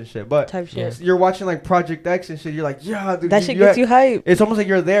couch and shit. But Type shit. you're watching like Project X and shit. You're like, yeah, dude. That shit gets you hype. It's almost like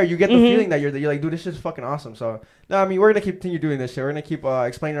you're there. You get the feeling that you're there. You're like, dude, this shit's fucking awesome. So, no, I mean, we're going to continue doing this shit. We're going to keep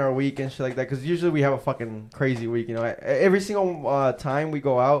explaining our week and shit like that. Because usually we have a fucking crazy week, you know. Every single time we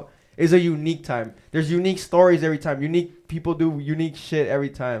go out is a unique time. There's unique stories every time. Unique people do unique shit every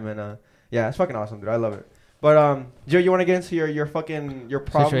time. And, yeah, it's fucking awesome, dude. I love it. But, Joe, you want to get into your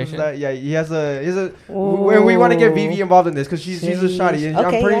problems? Situation? That he has a we want to get Vivi involved in this because she's a shawty. And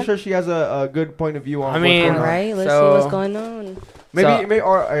Okay, I'm pretty yeah. sure she has a good point of view on I mean, what's All going on. right, let's So- see what's going on. Maybe,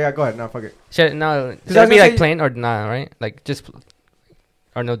 yeah, go ahead. No, fuck it. Should I it was be gonna like say- plain or not? Right? Like just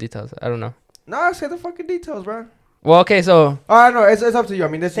or no details. I don't know. Nah, say the fucking details, bro. Well, okay, so I don't know. It's up to you. I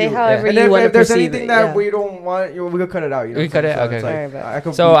mean, this Say is you. however And you if, want to if there's perceive anything it. that Yeah. we don't want, we could cut it out. You know We what cut I'm it? saying? Okay. It's like, Alright, bet. I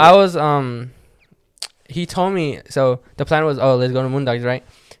could so bleep I it. was he told me, so the plan was, oh, let's go to Moondogs, right?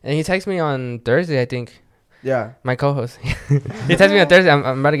 And he texted me on Thursday, I think, Yeah. my co-host. He texted me on Thursday,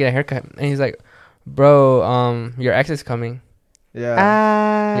 I'm about to get a haircut. And he's like, bro, your ex is coming.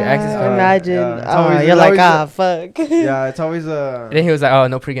 Yeah. Your ex is coming. Imagine. Yeah. It's Oh, always- you're it's like, always fuck. Yeah. It's always And then he was like, oh,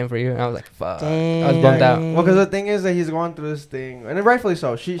 no pregame for you. And I was like, fuck. I was bummed out. Well, because the thing is that he's going through this thing, and rightfully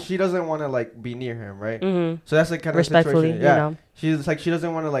so. She doesn't want to like be near him, right? Mm-hmm. So that's the kind of Respectfully, situation. you Yeah. know. She's like, she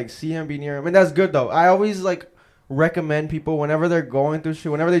doesn't want to like see him be near him, and that's good though. I always like recommend people whenever they're going through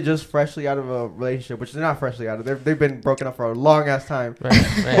shit, whenever they just freshly out of a relationship, which they're not freshly out of, they've been broken up for a long ass time.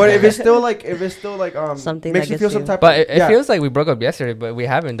 Right. But if it's still like Something makes that you feel gets some you. type But of it feels like we broke up yesterday, but we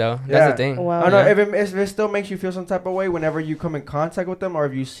haven't though. That's Yeah. the thing. Wow. I don't know Yeah. if it still makes you feel some type of way whenever you come in contact with them or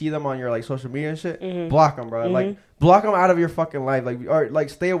if you see them on your like social media and shit. Mhm. Block them, bro. Mhm. Like block them out of your fucking life. Like or like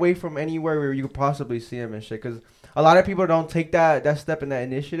stay away from anywhere where you could possibly see them and shit. Because a lot of people don't take that step and that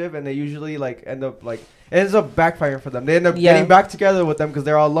initiative, and they usually like end up like it ends up backfiring for them. They end up Yeah. getting back together with them because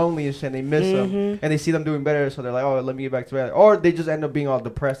they're all lonely and shit. And they miss them, Mhm. and they see them doing better, so they're like, oh, let me get back together. Or they just end up being all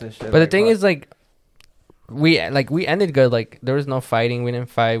depressed and shit. But the like, thing fuck. is, like, we ended good. Like, there was no fighting. We didn't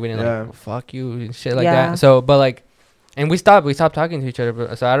fight. We didn't Yeah. like fuck you and shit like Yeah. that. So, but like, and we stopped talking to each other.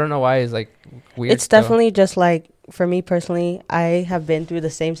 But, so I don't know why it's like weird. It's still. definitely just like, for me personally, I have been through the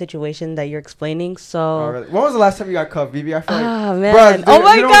same situation that you're explaining. So, Oh, really? When was the last time you got cuffed, Vivi? I feel like man. Bruh, Oh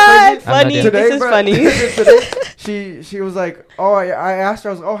my you know what's God. crazy? I'm not Funny. dead. today, This is bruh, funny. today, she was like, oh, I asked her,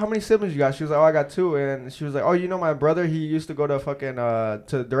 I was like, oh, how many siblings you got? She was like, oh, I got 2. And she was like, oh, you know my brother, he used to go to fucking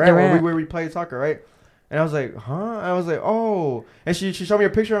to Durant. Where we played soccer, right? And I was like, huh? I was like, oh. And she showed me a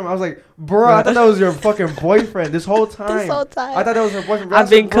picture of him. I was like, bro, I thought that was your fucking boyfriend this whole time. This whole time. I thought that was her boyfriend. I've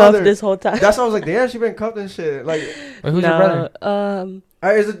That's her been cuffed brother. this whole time. That's why I was like, damn, she been cuffed and shit. Like, Wait, who's your brother?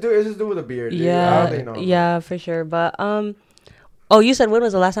 is this dude with a beard? Dude? I don't think you know him. Yeah, for sure. But oh, you said when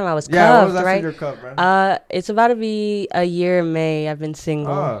was the last time I was Yeah, when was cuffed, the last time right? you were cuffed, bro? It's about to be a year in May. I've been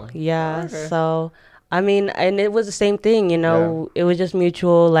single. Oh, Yeah, okay. so I mean, and it was the same thing, you know. It was just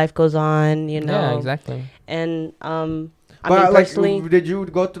mutual. Life goes on, you know. Yeah, exactly. And I mean, But like, personally, did you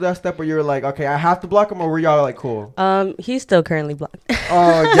go through that step where you were like, okay, I have to block him, or were y'all like cool? he's still currently blocked.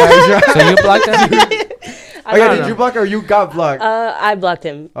 Oh yeah. So you blocked him? Oh yeah, did you block her or you got blocked? I blocked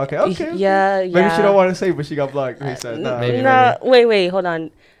him. Okay. Yeah. Maybe she don't want to say, but she got blocked. He said, maybe. No, wait, hold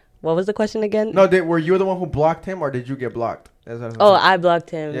on. What was the question again? No, were you the one who blocked him, or did you get blocked? Oh, I blocked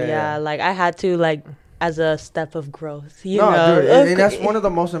him. Yeah, Yeah, yeah. like I had to, like, as a step of growth. You no, know? dude, and that's one of the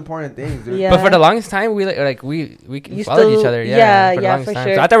most important things, dude. Yeah. But for the longest time, we You followed each still- other. yeah, for the yeah, longest for time.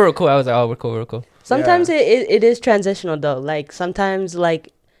 sure. So I thought we were cool. I was like, oh, we're cool. Sometimes it is transitional though. Like sometimes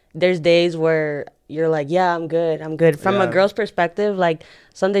like there's days where you're like, yeah, I'm good. From a Yeah. girl's perspective, like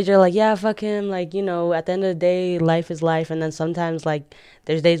some days you're like, yeah, fuck him. Like, you know, at the end of the day, life is life. And then sometimes like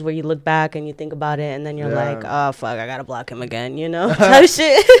there's days where you look back and you think about it and then you're Yeah. like, oh fuck, I gotta block him again, you know? Type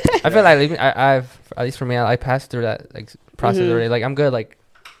shit. I feel like I've at least for me, I passed through that like process Mhm. already. Like I'm good. Like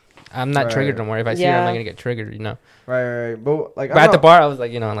I'm not Right. triggered no more. If I see her, I'm Yeah. not gonna get triggered. You know. Right. But like, But at the bar, I was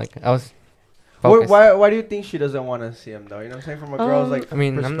like, you know, like I was. Focused. why do you think she doesn't want to see him though? You know what I'm saying? From a girl's like I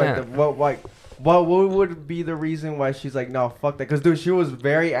mean, I'm not- perspective, what would be the reason why she's like, no, fuck that? Because dude, she was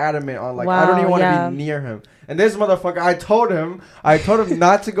very adamant on like, I don't even Wow, want to yeah. be near him. And this motherfucker, I told him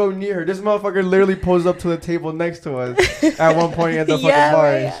not to go near her. This motherfucker literally pulls up to the table next to us at one point at the fucking Yeah, bar.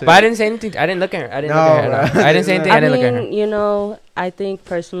 right. And shit. But I didn't say anything. I didn't look at her. I didn't No, look at her. bro. No. I didn't say anything. I I didn't look at her. mean, you know, I think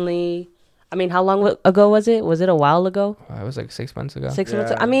personally, I mean, how long ago was it? Was it a while ago? It was like 6 months ago. 6 months.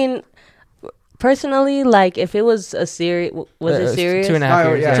 Yeah. I mean, personally, like if it was a series, was it serious? 2.5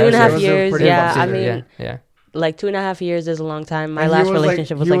 years. Yeah, 2.5 it was a years. pretty Yeah, long I series. mean, yeah. like 2.5 years is a long time. My And he last was, like-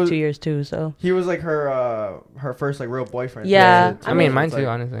 relationship was he like was- 2 years too. So He was like her first like real boyfriend. Yeah, I mean, mine It's too, like-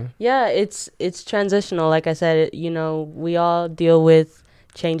 honestly. yeah, it's transitional. Like I said, you know, we all deal with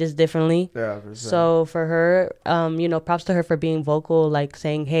changes differently. Yeah. For sure. So for her, you know, props to her for being vocal, like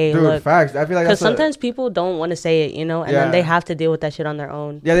saying, "Hey, Dude, look," facts. I feel like because that's sometimes people don't want to say it, you know, and Yeah. then they have to deal with that shit on their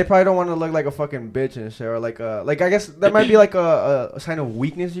own. Yeah, they probably don't want to look like a fucking bitch and shit, or like I guess that might be like a sign of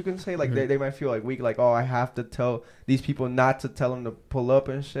weakness, you can say. Like they might feel like weak, like, oh, I have to tell these people not to tell them to pull up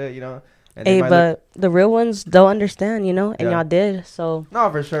and shit, you know. And they Hey, might but the real ones don't understand, you know, and Yeah. y'all did. So no,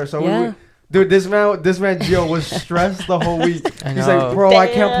 for sure. So Yeah. dude, this man Gio was stressed the whole week. I He's know. like, bro, I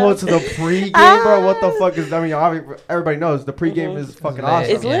can't pull it to the pregame, bro. What the Ah. fuck is? I mean, everybody knows the pregame Mhm. is fucking lit.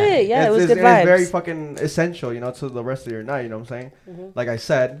 awesome. it's lit. Yeah, it was good and it's very vibes. fucking essential, you know, to the rest of your night. You know what I'm saying? Mhm. Like I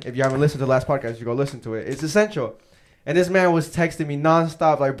said, if you haven't listened to the last podcast, you go listen to it. It's essential. And this man was texting me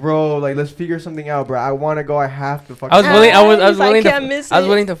nonstop, like, bro, like, let's figure something out, bro. I want to go. I have to fucking. I was willing. I was He's like, willing "Can't to. miss I was it."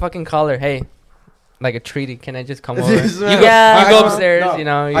 willing to fucking call her. Hey, like a treaty. Can I just come over? This You man- go, Yeah. you I go told him- upstairs. no, You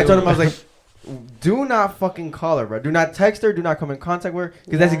know. I told him, I was you- like, do not fucking call her, bro. Do not text her. Do not come in contact with her.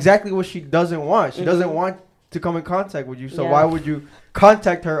 Because that's Yeah. exactly what she doesn't want. She doesn't Mhm. want to come in contact with you. So Yeah. why would you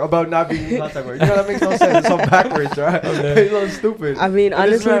contact her about not being in contact with her? You know, that makes no sense. It's so backwards, right? It's so stupid. I mean, And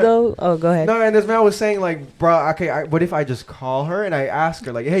this honestly man- though, oh, go ahead. No, and this man was saying, like, bro, okay, what if I just call her and I ask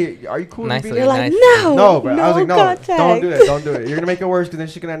her, like, hey, are you cool with Nicely. being You're like, Nice. no, No, bro. I was like, no, contact. don't do that. Don't do it. You're gonna make it worse because then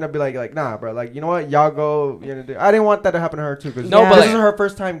she can end up be like, nah, bro. Like, you know what? Y'all go. You know, I didn't want that to happen to her too. Cause No, but this like- is her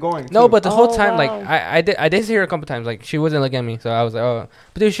first time going. No, too. but the whole Oh, time, like, wow. I did see her a couple times. Like, she wasn't looking at me, so I was like, oh.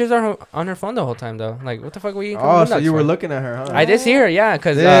 But dude, she was on her phone the whole time, though. Like, what the fuck were you? Oh, so you were looking at her, huh? I did see her, yeah,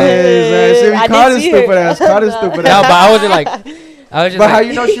 cause. See, we I caught did his see her. stupid ass. Caught his stupid No, ass. but I wasn't like. I was just. But how like,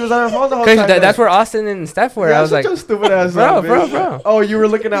 you know she was on her phone the whole Cause time? that's where Austin and Steph were. Yeah, I was shut like, your stupid ass bro, up, bro, bitch. bro. Oh, you were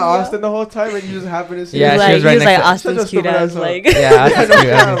looking at Yeah. Austin the whole time and you just happened to see Yeah, her? she was right he was next like to- Shut your Austin's cute stupid ass, ass up. like. yeah, Austin's cute.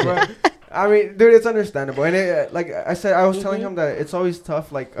 Yeah, Austin's cute. bro. I mean, dude, it's understandable, and like I said, I was telling Mhm. him that it's always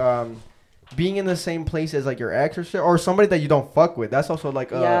tough, like being in the same place as like your ex or shit, or somebody that you don't fuck with. That's also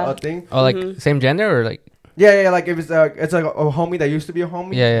like Yeah. a thing. Oh, like Mhm. same gender or like? Yeah, like if it's like a homie that used to be a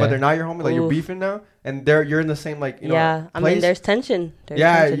homie, Yeah, but yeah. they're not your homie, like you're Oof. beefing now, and you're in the same like you know Yeah, I place. mean, there's tension. There's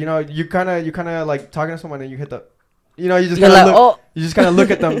Yeah, tension. you know, you kind of like talking to someone and you hit the, you know, you just You're kind of like, look. oh, You just kind of look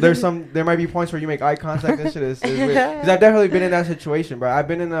at them. There might be points where you make eye contact and shit. It's weird. 'Cause I've definitely been in that situation, bro. I've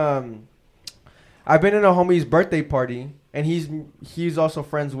been in a homie's birthday party, and he's also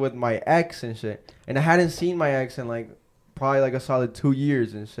friends with my ex and shit. And I hadn't seen my ex in like probably like a solid 2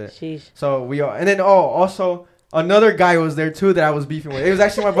 years and shit. sheesh. So we all, and then also another guy was there too that I was beefing with. It was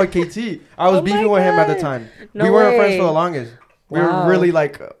actually my boy KT. I was Oh my beefing with him at the God. time. No we weren't friends way. for the longest. We Wow. were really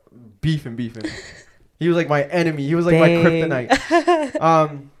like beefing. He was like my enemy. He was like my Dang.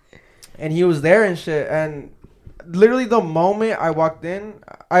 kryptonite. And he was there and shit. And literally the moment I walked in,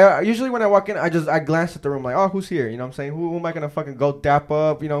 I usually when I walk in, I glance at the room like, oh, who's here? You know what I'm saying? Who am I gonna fucking go dap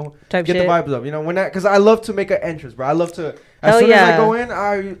up? You know, Type get shit. the vibes up. You know, because I love to make an entrance, bro. I love to. As Hell soon as I yeah. go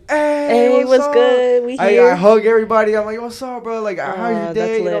in, hey, Hey, what's up? good? We I here. hug everybody. I'm like, what's up, bro? Like, how's your Aw,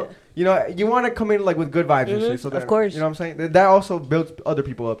 day? that's You know, lit. you want to come in like with good vibes and Mhm, shit. So of that, course. you know what I'm saying. That also builds other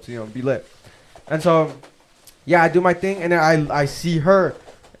people up to be lit. And so, yeah, I do my thing, and then I see her,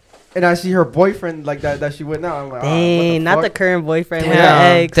 and I see her boyfriend like that she with now. I'm like, Dang, not the fuck? current boyfriend with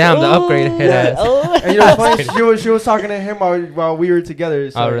Damn, the ex. damn, the Ooh. upgrade hit ass. Oh. And you know, it's funny, she was talking to him while we were together.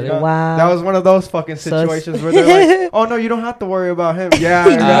 So, Oh, really? you know, Wow. That was one of those fucking Sus. situations where they're like, oh no, you don't have to worry about him. Yeah, Yeah.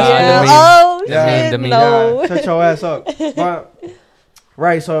 the meme. Oh Yeah. shit, The meme. no. Yeah, shut your ass up. But,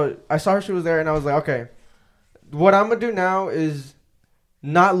 right, so I saw she was there, and I was like, okay, what I'm gonna do now is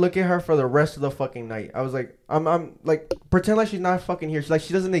not look at her for the rest of the fucking night. I was like, I'm like, pretend like she's not fucking here. She's like,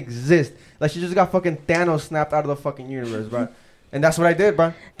 she doesn't exist. Like, she just got fucking Thanos snapped out of the fucking universe, bro. And that's what I did,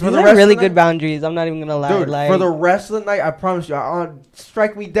 bro. These are really good boundaries. I'm not even gonna lie. Dude, like, for the rest of the night, I promise you,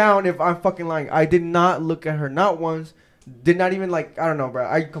 strike me down if I'm fucking lying. I did not look at her, not once. Did not even like, I don't know, bro.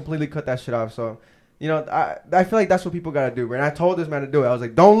 I completely cut that shit off. So, you know, I feel like that's what people gotta do, bro. And I told this man to do it. I was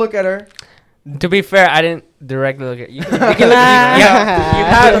like, don't look at her. To be fair, I didn't directly look at you. You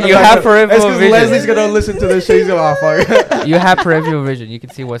Nah. you have peripheral It's because vision. Leslie's gonna listen to this shit. He's gonna fuck. You have peripheral vision. You can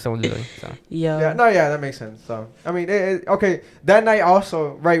see what someone's doing. So. Yo. Yeah, that makes sense. So, I mean, okay. That night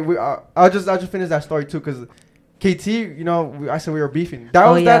also, right? I'll just finish that story too, because KT, you know, I said we were beefing. That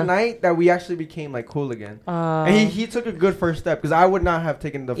was yeah. that night that we actually became like cool again. Uh, And he took a good first step, because I would not have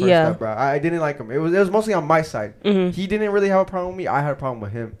taken the first Yeah. step, bro. I didn't like him. It was mostly on my side. mhm. He didn't really have a problem with me. I had a problem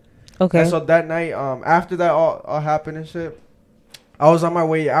with him. Okay. And so that night, after that all happened and shit, I was on my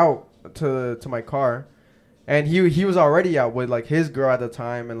way out, to my car, and he was already out with like his girl at the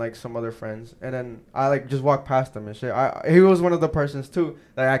time and like some other friends, and then I like just walked past him and shit. He was one of the persons too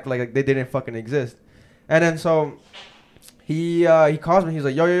that acted like they didn't fucking exist, and then so he calls me. He's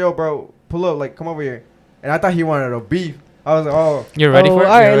like, yo, bro, pull up, like come over here, and I thought he wanted a beef. I was like, oh, You're ready for it?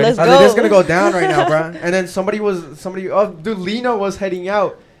 All right, You're ready? let's I go. was like, this is gonna go down right now, bro. And then dude, Lino was heading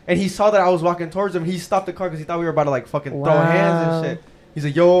out, and he saw that I was walking towards him. He stopped the car because he thought we were about to like fucking throw hands and shit. He's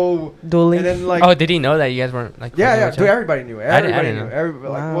like, yo, Dueling. and then like, Oh, did he know that you guys weren't like? yeah, fucking with dude, each other? everybody knew it. I didn't Everybody know. knew. Everybody,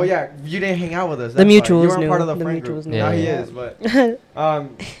 like, Wow. well, yeah, you didn't hang out with us. The that's why. mutuals You weren't knew. part of the The friend mutuals group. knew. Now he Yeah. is, but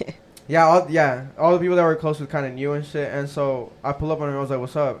all the people that were close with kind of knew and shit. And so I pull up on him. I was like,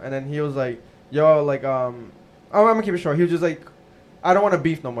 what's up? And then he was like, yo, like I'm gonna keep it short. He was just like, I don't want to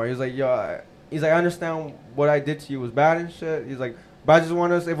beef no more. He was like, yo, he's like, I understand what I did to you was bad and shit. He's like, but I just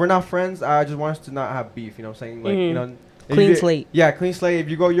want us, if we're not friends, I just want us to not have beef. You know what I'm saying? Like, you know, if Clean you- slate. Yeah, clean slate. If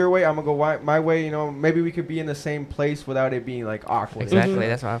you go your way, I'm gonna go my way. You know, maybe we could be in the same place without it being like awkward. Exactly. Mhm.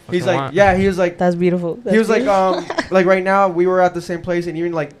 That's what I fucking He's like, want. yeah. He was like, That's beautiful. he was like, like right now we were at the same place, and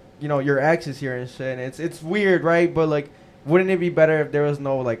even like, you know, your ex is here and shit. And it's weird, right? But like, wouldn't it be better if there was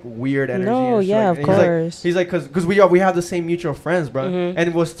no like weird energy? No, and shit? yeah, Like, of and course. He's like, cause we have the same mutual friends, bro. Mhm.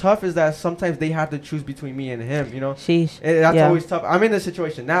 And what's tough is that sometimes they have to choose between me and him. You know, Sheesh. and that's Yeah. always tough. I'm in this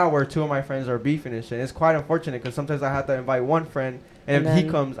situation now where two of my friends are beefing and shit. It's quite unfortunate because sometimes I have to invite one friend, and if he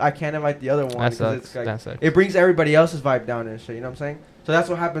then- comes, I can't invite the other one That because sucks. it's like That sucks. it brings everybody else's vibe down and shit. You know what I'm saying? So that's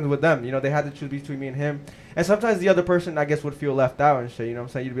what happens with them. You know, they had to choose between me and him, and sometimes the other person I guess would feel left out and shit. You know what I'm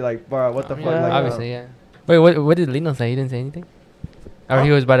saying? You'd be like, bro, what the fuck? Yeah. Like, Obviously, yeah. Wait, what did Lino say? He didn't say anything? Or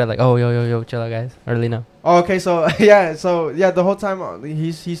he was about to like, oh, yo, chill out, guys. Or Lino. Oh, okay, so yeah, the whole time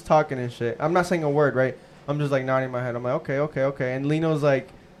he's talking and shit. I'm not saying a word, right? I'm just like nodding my head. I'm like, okay. And Lino's like,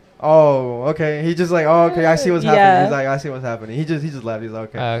 oh, okay. He just like, oh, okay, I see what's happening. Yeah. He's like, I see what's happening. He just left. He's like,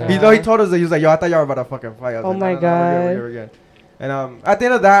 okay. Okay. He though he told us that he was like, yo, I thought y'all were about to fucking fight. I was Oh like, my no, God. we're good. And at the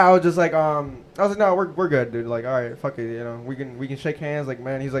end of that, I was just like, I was like, no, we're good, dude. Like, all right, fuck it, you know, we can shake hands. Like,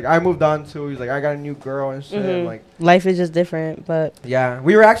 man, he's like, I moved on too. He's like, I got a new girl and shit. Mhm. Like, Life is just different, but yeah,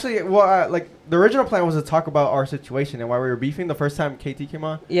 we were actually like the original plan was to talk about our situation and why we were beefing the first time KT came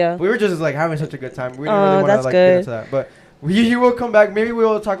on. yeah. We were just like having such a good time. We didn't Oh, really want to that's like good. get into that, but he will come back. Maybe we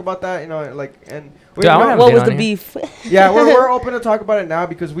will talk about that. You know, like and we, Dude, I wanna have What been was on the here. beef? yeah, we're open to talk about it now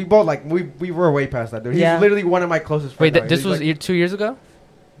because we both like we were way past that, dude. He's Yeah. literally one of my closest Wait, friends. now. this He's was like, 2 years ago?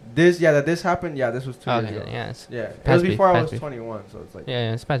 that this happened. Yeah, this was 2 years Okay, ago. yeah. It's, Yeah, it Past was beef, before I past was beef. 21, so it's like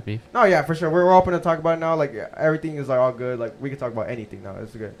yeah, it's past beef. no, yeah, for sure. We're open to talk about it now. Like everything is like all good. Like we can talk about anything now.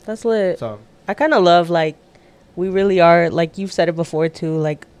 It's good. That's lit. So I kind of love like we really are like you've said it before too,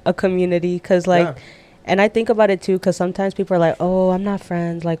 like a community, cause like. yeah. And I think about it too, because sometimes people are like, "Oh, I'm not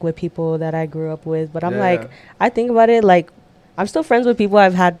friends like with people that I grew up with." But I'm Yeah. like, I think about it like, I'm still friends with people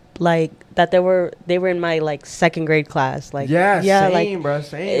I've had like that. They were in my like second grade class. Like, yeah, like, same, bro,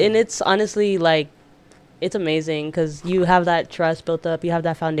 same. and it's honestly like, it's amazing because you have that trust built up. You have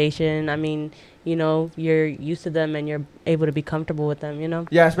that foundation. I mean, you know, you're used to them and you're able to be comfortable with them. You know.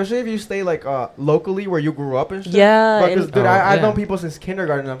 Yeah, especially if you stay like locally where you grew up and shit. Yeah, Because and- dude, Oh, I've yeah. known people since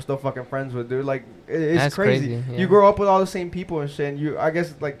kindergarten. I'm still fucking friends with, dude. Like it's That's crazy. crazy, yeah. You grow up with all the same people and shit. And you, I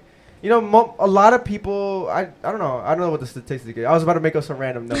guess, like, you know, a lot of people. I don't know. I don't know what the statistic is. I was about to make up some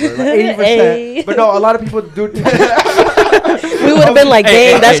random number, like 80%. Hey. But no, a lot of people do. We would have been like,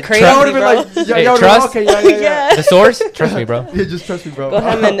 Hey, "Dang, hey, that's hey, crazy, I would have been bro." like, Hey, yeah, trust? okay, yeah. Yeah. The source? Trust me, bro. Yeah, just trust me, bro. Go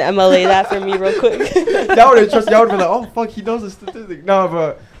ahead and MLA that for me real quick. That would have trust. That would have been like, oh fuck, he knows the statistic. No,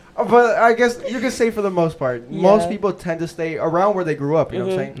 but I guess you can say for the most part, most Yeah. people tend to stay around where they grew up. You know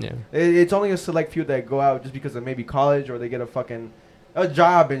what I'm Mhm. saying? Yeah. It's only a select few that go out just because of maybe college or they get a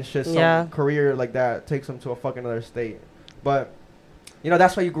job and shit, some Yeah. career like that takes them to a fucking other state. But you know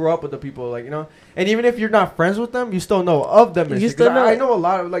that's why you grew up with the people, like, you know. And even if you're not friends with them, you still know of them. And You shit. 'Cause still know. I know a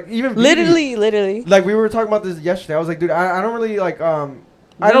lot of like even Vivi, literally. like we were talking about this yesterday. I was like, dude, I don't really like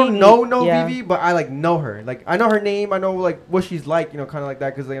I don't know yeah. Vivi, but I like know her. Like I know her name. I know like what she's like. You know, kind of like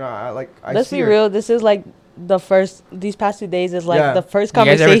that. Because you know, I Let's see be her. real. This is like these past 2 days is like Yeah. the first You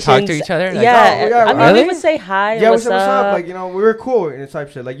guys conversation. ever talk to each other? Like, yeah, oh, yeah, I mean, really? we would say hi. Yeah, what's what's up? up? Like, you know, we were cool and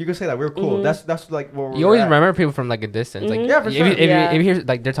type shit. Like you could say that we were cool. Mhm. That's like what You always remember people from like a distance. Like, Mhm. Yeah, for if, sure. you, if, Yeah. you, if you hear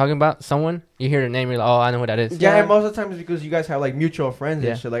like they're talking about someone, you hear their name, you're like, oh, I know who that is. Yeah, Yeah. and most of the time it's because you guys have like mutual friends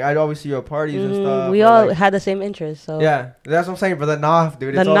Yeah. and shit. Like I'd always see you at parties and Mhm. stuff. We or, all like, had the same interests, so yeah, that's what I'm saying. For the Knopf,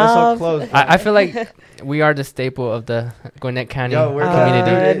 dude, it's The all so Knopf. close. I feel like we are the staple of the Gwinnett County Yo, we're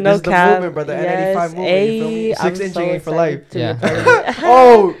community. dude, no this is the cap. movement, brother. The N85 movement. You feel me? Ayy, I'm 6-inching so ain't for life. excited to Yeah. be part of it.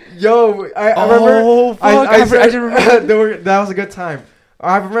 Oh, yo, I remember. Oh, fuck. I said- just remember. that was a good time.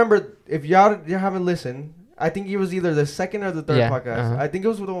 I remember if you haven't listened, I think it was either the second or the third Yeah, podcast. I think it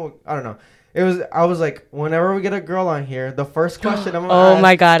was with the one, I don't know. I was like, whenever we get a girl on here, the first question I'm gonna Oh ask,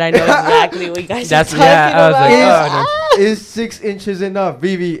 my god, I know exactly what you guys are That's talking I was about. like, is 6 inches enough?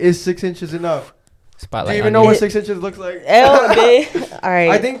 Vivi, is 6 inches enough? spotlight. Do you even on know you. what 6 inches looks like? Ew, bitch. All right.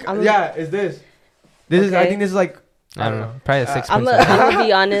 I think it's this. This is I Okay. think this is like I don't know. Probably a 6. I'm gonna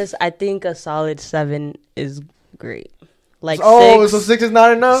be honest. I think a solid 7 is great. Like oh, 6. so 6 is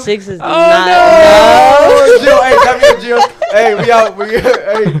not enough. 6 is Oh, not Oh, enough. Gio, hey, come here, Gio. Hey, we out.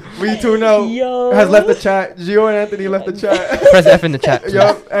 We 2-0. Yo. Has left the chat. Gio and Anthony left the chat. Press F in the chat.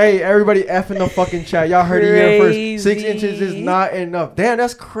 Yo, hey, everybody F in the fucking chat. Y'all heard it here first. 6 Crazy. inches is not enough. Damn,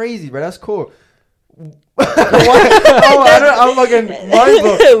 that's crazy, bro. That's cool. I'm fucking mind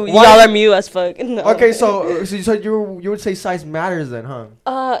blown. Y'all are mute as fuck. No. Okay, so you would say size matters then,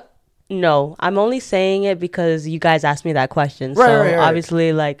 huh? No, I'm only saying it because you guys asked me that question. Right, so right.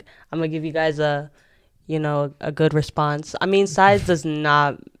 obviously, like, I'm gonna give you guys a good response. I mean, size does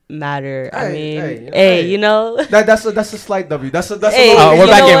not matter. Hey, you know. That's a slight W. That's a Hey, lower- we're you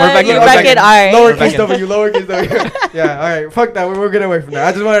back know in, we're what? back in, You're we're back back in. in. All right. Lowercase Back in. W. Yeah, all right. Fuck that. We're getting away from that.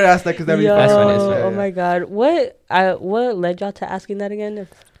 I just wanted to ask that because that'd be Yo, That's funny, funny. that's Yeah, oh yeah. my god, what led y'all to asking that again?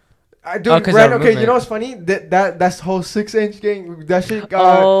 Dude, 'cause right? our Okay, you movement. know what's funny? That's whole 6-inch game. That shit.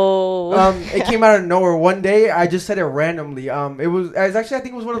 It came out of nowhere. One day, I just said it randomly. It was actually I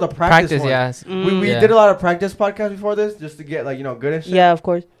think it was one of the practice ones. Yes. We Yeah. did a lot of practice podcasts before this just to get good and shit. Yeah, of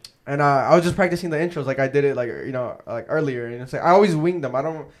course. And I was just practicing the intros like I did it like earlier. And it's like I always wing them.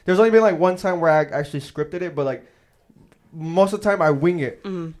 There's only been like one time where I actually scripted it, but like most of the time I wing it.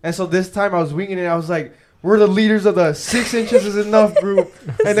 Mm. And so this time I was winging it. I was like, we're the leaders of the 6 inches is enough group.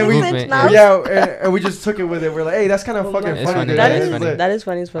 And then we 6 inch movement, now? and we just took it with it. We're like, hey, that's kind of Oh fucking my- It's funny. funny, dude. yeah, That it's is funny. that is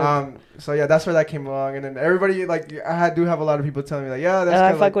funny as fuck. So yeah, that's where that came along. And then everybody I do have a lot of people telling me like, yeah, that's I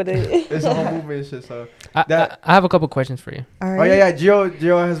kinda fuck like, with it. it's a whole movement and shit. So I have a couple questions for you. All oh yeah,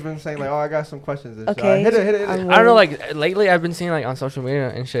 Gio has been saying like, oh, I got some questions. And shit. Okay. Hit it. I'm I don't know, like lately I've been seeing like on social media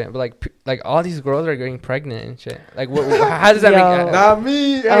and shit, but like all these girls are getting pregnant and shit. Like, how does that Yo. make? Not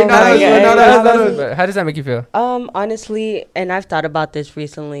me. Hey, Oh not my us. God. Not us. Not us. But how does that make you feel? Honestly, and I've thought about this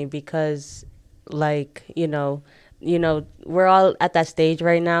recently because, like, you know, we're all at that stage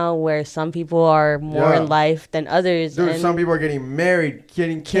right now where some people are more Yeah. in life than others. Dude, and some people are getting married,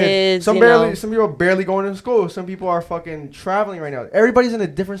 getting kids. Kids, Some you know. some people are barely going to school. Some people are fucking traveling right now. Everybody's in a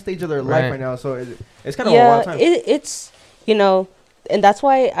different stage of their life Right. right now, so it's kind of a wild time. it's and that's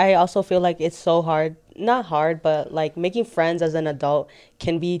why I also feel like it's so hard. Not hard, but like making friends as an adult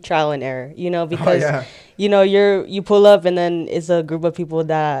can be trial and error, because yeah. you pull up and then it's a group of people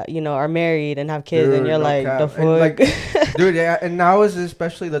that are married and have kids, Dude, and you're no like, cap. the And, fuck. Dude, yeah, and now is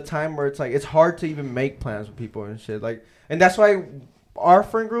especially the time where it's like it's hard to even make plans with people and shit. Like, and that's why our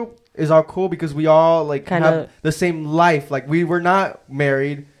friend group is all cool because we all like Kinda- have the same life. Like, we're not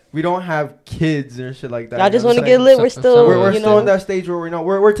married. We don't have kids or shit like that. Y'all you just know what want to I'm get saying? lit. We're So- still, We're you still know, in that stage where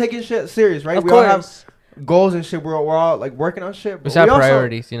we're taking shit serious, right? of We all have course. goals and shit. We're all like working on shit. We But have also-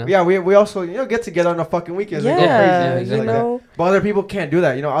 priorities, you know. Yeah, we also get together on the fucking weekends. and go Yeah, crazy and shit exactly. like that. But other people can't do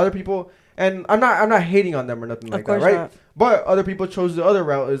that. Other people, and I'm not hating on them or nothing like that, course right? not. But other people chose the other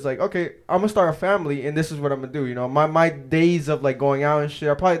route. Is like, okay, I'm gonna start a family, and this is what I'm gonna do. My days of like going out and shit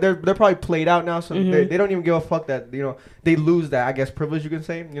are probably they're probably played out now. So Mhm. they don't even give a fuck that they lose that, I guess, privilege you can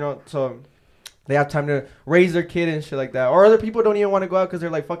say. So they have time to raise their kid and shit like that. Or other people don't even want to go out because they're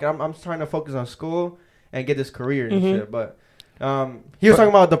like, fuck it, I'm trying to focus on school and get this career and Mhm. shit. But he was talking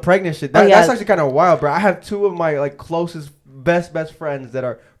about the pregnant shit. That's actually kind of wild, bro. I have two of my like closest best friends that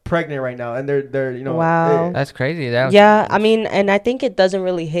are pregnant right now, and they're Wow. That's crazy. That Yeah, I mean, and I think it doesn't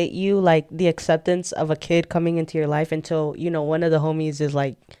really hit you like the acceptance of a kid coming into your life until one of the homies is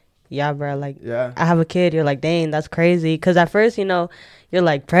like, yeah, bro, like yeah. I have a kid. You're like, dang, that's crazy. Because at first, you're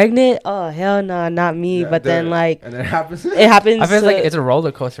like, pregnant? Oh, hell no, not me. Yeah, but then like and it happens. it happens. I feel to, like it's a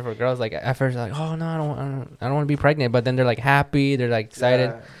roller coaster for girls. Like at first, like, oh no, I don't want to be pregnant. But then they're like happy, they're like excited.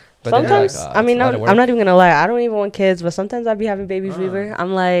 Yeah. But then they're sometimes, like, oh, I mean, it's a lot of I'm not work. even gonna lie. I don't even want kids, but sometimes I be having baby Uh. fever.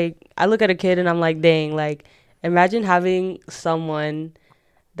 I'm like, I look at a kid and I'm like, dang, like imagine having someone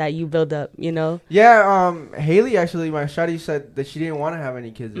that you build up. Yeah, Haley actually, my shawty said that she didn't want to have any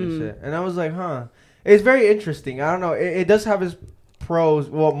kids and shit, and I was like, huh. It's very interesting. I don't know. It does have its pros.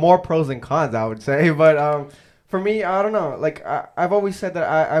 Well, more pros than cons, I would say. But for me, I don't know. Like I've always said that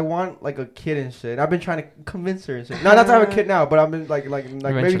I want like a kid and shit. I've been trying to convince her and shit. Not to have a kid now, but I've been like maybe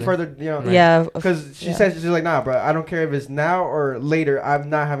Eventually. further. Right. Yeah, Because she yeah. says she's like, nah, bro. I don't care if it's now or later. I'm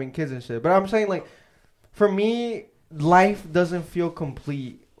not having kids and shit. But I'm saying like, for me, life doesn't feel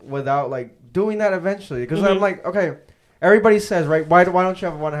complete without like doing that eventually. Because I'm Mhm. like, okay, everybody says, right, why don't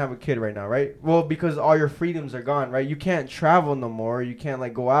you want to have a kid right now, right? Well, because all your freedoms are gone, right? You can't travel no more. You can't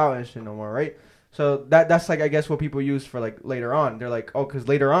like go out and shit no more, right? So that's like I guess what people use for like later on. They're like, oh, because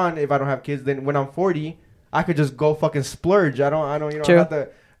later on, if I don't have kids, then when I'm 40, I could just go fucking splurge. I don't, you know,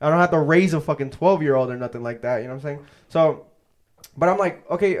 I don't have to raise a fucking 12-year-old or nothing like that. You know what I'm saying? So, but I'm like,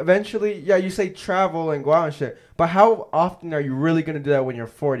 okay, eventually, yeah, you say travel and go out and shit, but how often are you really gonna do that when you're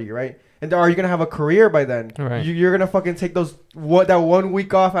 40, right? And are you gonna have a career by then? Right. You're gonna fucking take that 1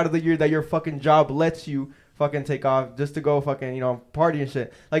 week off out of the year that your fucking job lets you fucking take off just to go fucking, you know, party and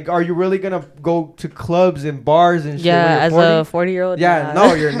shit. Like, are you really gonna go to clubs and bars and shit? Yeah, as 40? a 40-year-old. Yeah,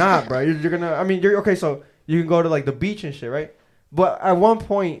 no, you're not, bro. You're gonna. I mean, you're okay. So you can go to like the beach and shit, right? But at one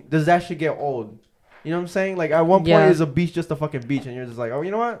point, does that shit get old? You know what I'm saying? Like at one point, is a beach just a fucking beach, and you're just like, oh,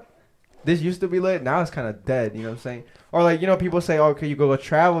 you know what? This used to be lit. Now it's kind of dead. You know what I'm saying? Or like, you know, people say, oh, okay, you go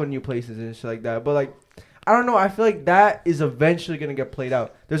travel new places and shit like that. But like, I don't know. I feel like that is eventually gonna get played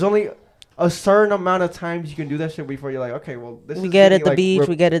out. There's only a certain amount of times you can do that shit before you're like, okay, well, this we is get at the like, beach,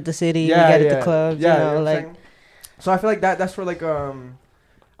 we get at the city, yeah, we get at the clubs, yeah, you know, what like. I'm saying? So I feel like that's for like I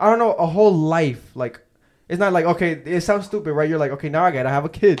don't know, a whole life. Like it's not like, okay, it sounds stupid, right? You're like, okay, now I gotta have a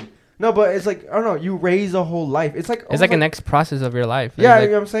kid. No, but it's like, I don't know, you raise a whole life. It's like a next process of your life. Yeah, like, you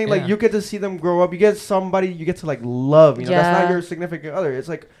know what I'm saying? Yeah. Like you get to see them grow up. You get somebody you get to like love. You know, that's not your significant other. It's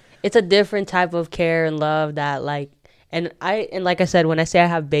like it's a different type of care and love that like, and like I said, when I say I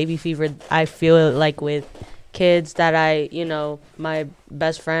have baby fever, I feel it like with kids that you know, my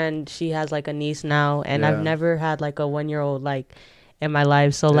best friend, she has like a niece now, and I've never had like a 1-year-old like in my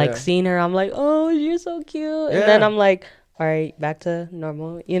life. So like seeing her, I'm like, oh, you're so cute. And then I'm like, all right, back to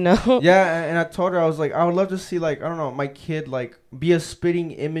normal, you know? Yeah, and I told her, I was like, I would love to see, like, I don't know, my kid, like, be a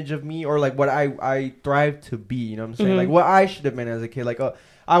spitting image of me or, like, what I thrive to be, you know what I'm saying? Mm-hmm. Like, what I should have been as a kid. Like,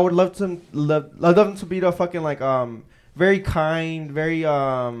 I would love them to be the fucking, like, very kind, very,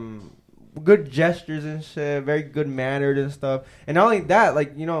 good gestures and shit, very good mannered and stuff. And not only that,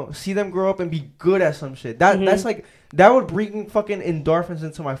 like, you know, see them grow up and be good at some shit. That's, like, that would bring fucking endorphins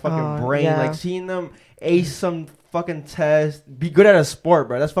into my fucking brain. Yeah. Like, seeing them ace some fucking test, be good at a sport,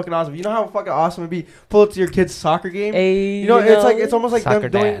 bro. That's fucking awesome. You know how fucking awesome it'd be? Pull up to your kid's soccer game. You know, it's like it's almost like soccer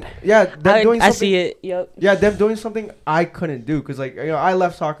them doing, dad. yeah, them doing something. I see it. Yep. Yeah, them doing something I couldn't do because, like, you know, I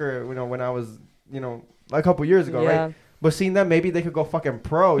left soccer, you know, when I was, you know, a couple years ago, right? But seeing them, maybe they could go fucking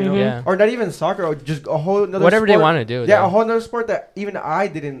pro, you know, or not even soccer, or just a whole another whatever sport. They want to do. Yeah, a whole other sport that even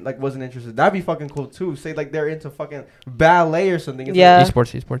I wasn't interested. That'd be fucking cool too. Say like they're into fucking ballet or something. It's yeah, like,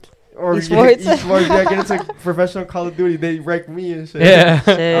 esports. Or esports. Yeah, get into professional Call of Duty. They wreck me and shit. Yeah,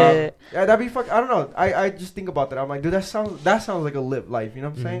 yeah, that'd be fuck. I don't know. I just think about that. I'm like, dude, that sounds like a lit life. You know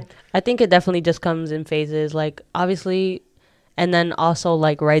what I'm saying? I think it definitely just comes in phases. Like obviously. And then also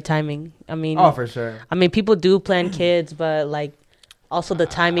like right timing. I mean, oh, for sure. I mean, people do plan kids, but like also the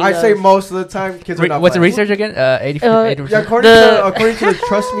timing. I say most of the time kids are not. What's the research again? 80%. Yeah, according to the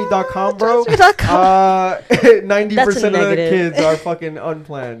trustme.com, bro. 90% of the kids are fucking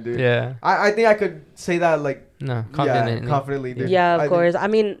unplanned, dude. Yeah. I think I could say that like confidently. Dude. Yeah, of course. I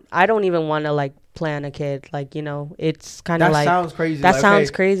mean, I don't even want to like plan a kid. Like, you know, it's kind of like that sounds crazy. That like,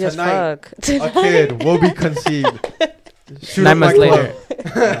 sounds crazy as fuck. A kid will be conceived. 9 months later.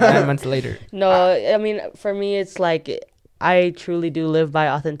 9 months later. No, I mean, for me, it's like I truly do live by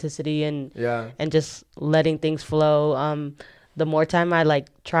authenticity and just letting things flow. The more time I like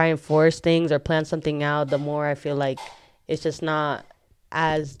try and force things or plan something out, the more I feel like it's just not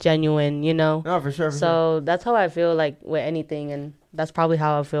as genuine, you know? No, for sure. So that's how I feel like with anything, and that's probably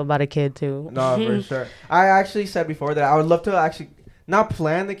how I feel about a kid too. No, for sure. I actually said before that I would love to actually not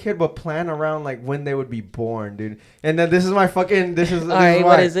plan the kid, but plan around like when they would be born, dude. And then this is my fucking. This is why.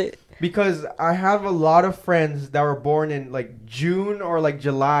 What is it? Because I have a lot of friends that were born in like June or like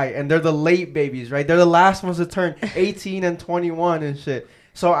July, and they're the late babies, right? They're the last ones to turn 18 and 21 and shit.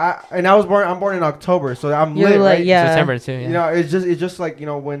 So I'm born in October, so I'm lit, like, right? Yeah. September too. Yeah. You know, it's just like, you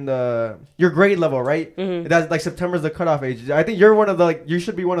know, when your grade level, right? Mm-hmm. That's like September's the cutoff age. I think you're one of the you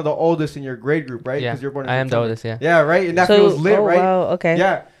should be one of the oldest in your grade group, right? Yeah. Because you're born in I September. am the oldest, yeah. Yeah, right. And that feels lit, right? Wow, okay.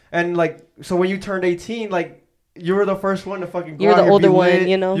 Yeah, and like so when you turned 18, like you were the first one to fucking go You're out the older one, lit.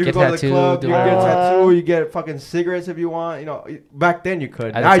 you know. You get go to the club, you get a tattoo, you get fucking cigarettes if you want. You know, back then you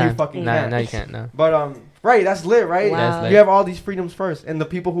could. Now you fucking can't. Now you can't. No. But right, that's lit, right? Wow. That's lit. You have all these freedoms first, and the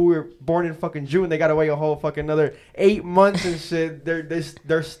people who were born in fucking June, they gotta wait a whole fucking another 8 months and shit.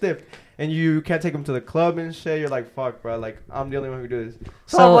 They're stiff, and you can't take them to the club and shit. You're like, fuck, bro. Like, I'm the only one who do this.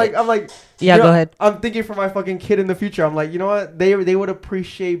 So I'm like, yeah, go ahead. I'm thinking for my fucking kid in the future. I'm like, you know what? They would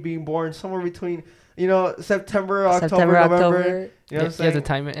appreciate being born somewhere between September, October, September, November. October. You know what I'm You have saying? to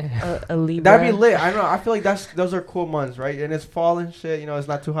time it. A Libra. That'd be lit. I don't know. I feel like those are cool months, right? And it's fall and shit. It's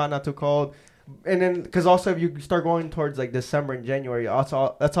not too hot, not too cold. And then, because also if you start going towards like December and January, that's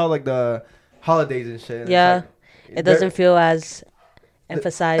all like the holidays and shit. And Yeah. it's like, It doesn't feel as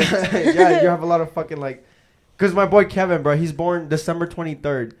emphasized. yeah, you have a lot of fucking like, because my boy Kevin, bro, he's born December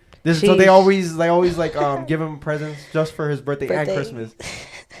 23rd. So they Sheesh. always like give him presents just for his birthday. And Christmas.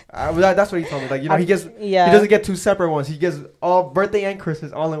 That's what he told me. Like he gets he doesn't get two separate ones. He gets all birthday and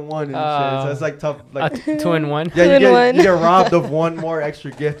Christmas all in one and shit. So it's like tough. Like 2 in 1. yeah, Two-in-one. you get robbed of one more extra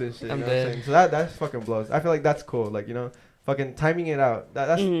gift and shit. You I'm know what I'm dead. saying? So that's fucking blows. I feel like that's cool. Like fucking timing it out.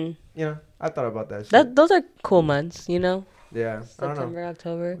 That's Mhm. I thought about that shit. Those are cool months, Yeah, I don't know. September,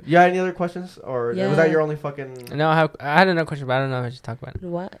 October. You got any other questions, or was Yeah. that your only fucking? No, I had another question, but I don't know if I should talk about it.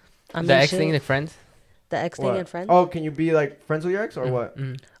 What? The ex thing, the friends. The ex What? thing and friends. Oh, can you be like friends with your ex or what?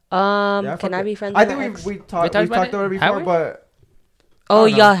 Mm. Yeah, Can fuck I it. be friends I with my think ex? we've talked about about it? it Have before, we? but Oh, I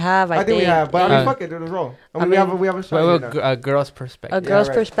don't know. y'all have. I think we have. But I mean, Uh, fuck it, let's roll. I I mean, we have a shot. Well, here now. a girl's perspective. a girl's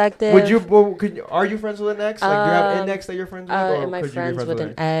right. perspective. Would you? Are you friends with an ex? Like, do you have an ex that you're friends with, or am I could you be friends with an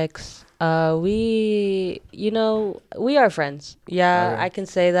an ex? We are friends. Yeah, Okay. I can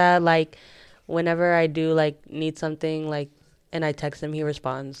say that. Like, whenever I do like need something, like, and I text him, he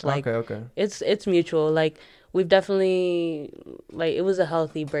responds. Like, okay. it's mutual. Like, we've definitely like it was a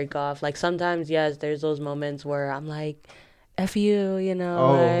healthy break off. Like sometimes, yes, there's those moments where I'm like, F you,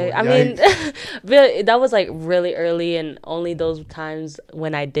 Oh, like, I mean, but that was like really early, and only those times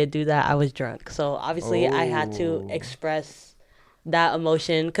when I did do that, I was drunk. So obviously, I had to Oh. express that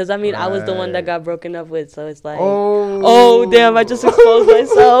emotion because I mean, I was the one that Right. got broken up with. So it's like, Oh, oh damn, I just exposed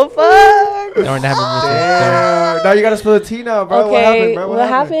myself. Fuck. Don't worry, that happened. Damn. Now you gotta spill the tea now, bro. Okay, What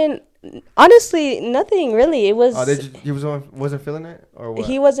happened? Honestly, nothing really. It was Oh, he wasn't feeling it, or what?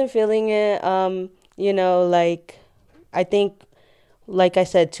 he wasn't feeling it. Like I think, like I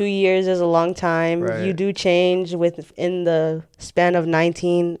said, 2 years is a long time. Right. You do change within the span of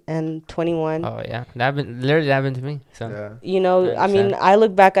 19 and 21. Oh yeah, that literally happened to me. So Yeah. I I mean, understand. I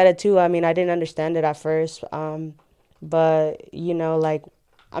look back at it too. I mean, I didn't understand it at first. But like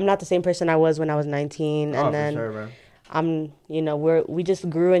I'm not the same person I was when I was 19, and Oh, then for sure, man. we just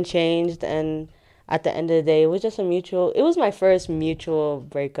grew and changed, and at the end of the day, it was my first mutual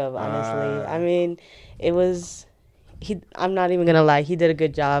breakup, honestly. I mean, it was, I'm not even gonna lie, he did a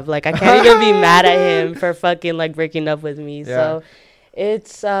good job. Like, I can't even be mad at him for fucking, like, breaking up with me. Yeah. So,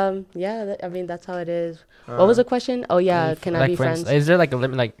 it's, I mean, that's how it is. What was the question? Oh, yeah, can I be friends? Is there like a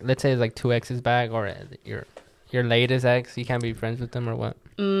limit? Like, let's say it's like 2 exes back, or your latest ex, you can't be friends with them, or what?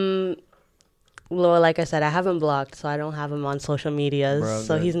 Well, like I said, I haven't blocked, so I don't have him on social medias. Bro,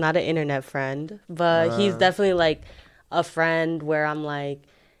 So good. he's not an internet friend, but he's definitely like a friend where I'm like,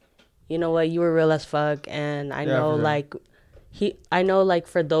 you know what, you were real as fuck, and I Yeah, know for sure. like I know like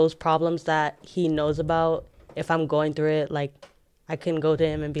for those problems that he knows about, if I'm going through it, like I can go to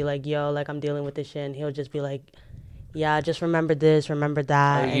him and be like, yo, like I'm dealing with this shit, and he'll just be like, yeah, just remember this, remember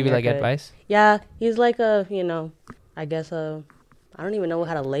that. Or and give you you're like good. advice? Yeah, he's like I guess I don't even know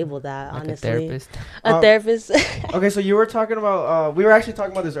how to label that, Like honestly. a therapist? A therapist. Okay, so you were talking about we were actually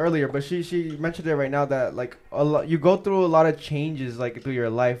talking about this earlier, but she mentioned it right now that like you go through a lot of changes like through your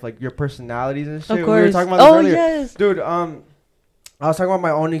life, like your personalities and shit. Of We were course. talking about this earlier. Yes. Dude, I was talking about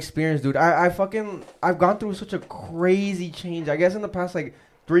my own experience, dude. I've gone through such a crazy change. I guess in the past like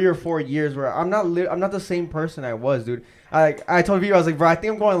 3 or 4 years where I'm not the same person I was, dude. I told you, I was like, bro, I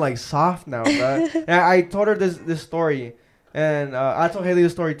think I'm going like soft now, bro. And I told her this story. And I told Haley the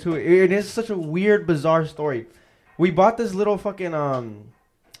story too. It is such a weird, bizarre story. We bought this little fucking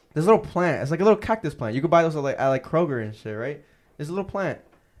this little plant. It's like a little cactus plant. You could buy those at like Kroger and shit, right? It's a little plant,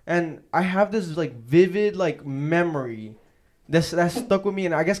 and I have this like vivid like memory that stuck with me,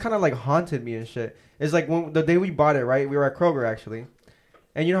 and I guess kind of like haunted me and shit. It's like when the day we bought it, right? We were at Kroger actually,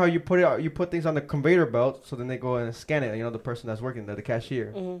 and you know how you put things on the conveyor belt, so then they go and scan it. You know, the person that's working there, the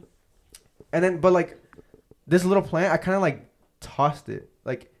cashier, Mm-hmm. and then but like. This little plant, I kind of like tossed it.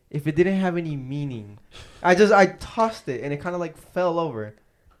 Like if it didn't have any meaning, I tossed it and it kind of like fell over.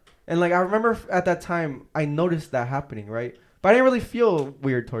 And like I remember at that time, I noticed that happening, right? But I didn't really feel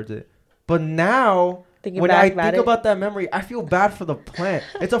weird towards it. But now, when I think about that memory, I feel bad for the plant.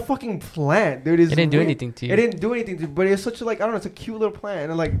 It's a fucking plant, dude. It didn't do anything to you. It didn't do anything to, but it's such a like I don't know. It's a cute little plant,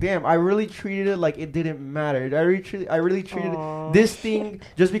 and like damn, I really treated it like it didn't matter. I really treated this thing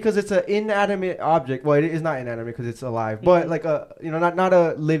just because it's an inanimate object. Well, it is not inanimate because it's alive, but like a not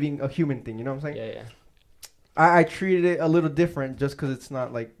a human thing. You know what I'm saying? Yeah, yeah. I treated it a little different just because it's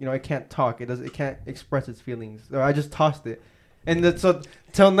not like it can't talk. It can't express its feelings. So I just tossed it. And so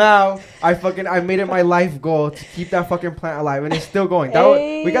till now, I made it my life goal to keep that fucking plant alive, and it's still going.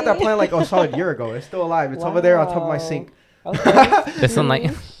 We got that plant like a solid year ago. It's still alive. It's over there on top of my sink. Okay. The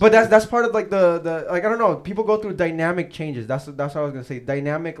sunlight. But that's part of like the like I don't know. People go through dynamic changes. That's what I was gonna say.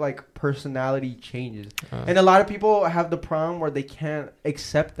 Dynamic like personality changes, and a lot of people have the problem where they can't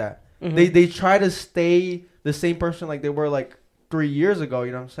accept that. They try to stay the same person like they were like 3 years ago.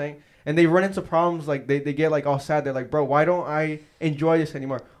 You know what I'm saying? And they run into problems like they get like all sad. They're like, bro, why don't I enjoy this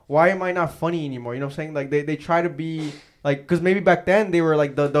anymore? Why am I not funny anymore? You know what I'm saying? Like they try to be like, because maybe back then they were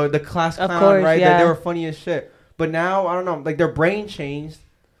like the class clown, course, right? yeah. They were funny as shit. But now I don't know, like their brain changed,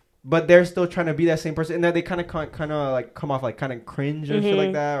 but they're still trying to be that same person, and then they kind of like come off like kind of cringe and shit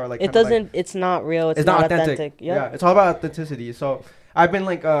like that, or like it doesn't. It's not real. It's not authentic. Yep. Yeah, it's all about authenticity. So I've been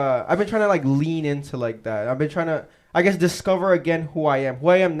trying to like lean into like that. I've been trying to, I guess, discover again who I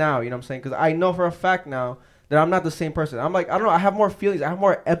am now. You know what I'm saying? Because I know for a fact now that I'm not the same person. I'm like, I don't know. I have more feelings. I have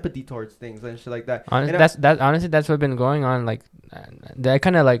more empathy towards things and shit like that. Honestly, honestly, that's what's been going on. Like, I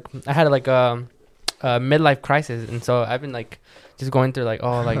kind of like, I had like a midlife crisis, and so I've been like just going through like,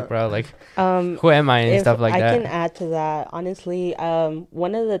 oh, like, bro, like, who am I and stuff like that. I can add to that, honestly.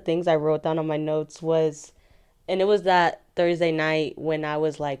 One of the things I wrote down on my notes was, and it was that Thursday night when I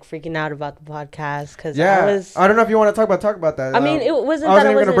was like freaking out about the podcast because I don't know if you want to talk about that. I mean, it wasn't. I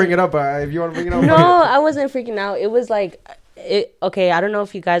wasn't even gonna bring it up, but if you want to bring it up, no, I wasn't freaking out. It was like, okay, I don't know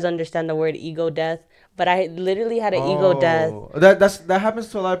if you guys understand the word ego death. But I literally had an ego death. That happens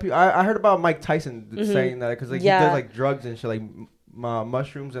to a lot of people. I heard about Mike Tyson saying that because like he does like drugs and shit, like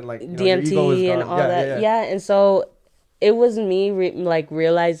mushrooms and like DMT and all that. Yeah, and so it was me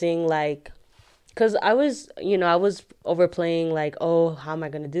realizing like, because I was overplaying like, oh, how am I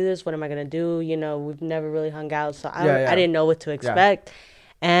gonna do this? What am I gonna do? You know, we've never really hung out, so I didn't know what to expect.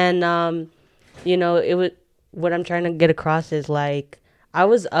 And it was, what I'm trying to get across is like, I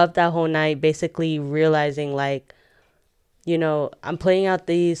was up that whole night basically realizing like, I'm playing out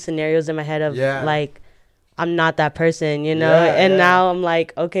these scenarios in my head of like, I'm not that person, and now I'm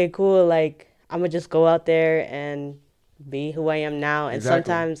like, okay, cool. Like, I'm gonna just go out there and be who I am now. And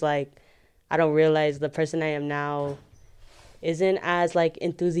sometimes like, I don't realize the person I am now isn't as like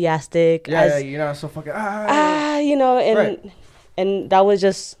enthusiastic. You're not so fucking and that was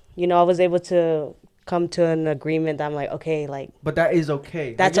just, I was able to come to an agreement that I'm like, okay, like, but that is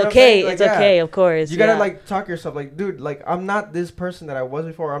okay. That's okay. Like, it's okay, of course. You gotta like talk yourself like, dude, like I'm not this person that I was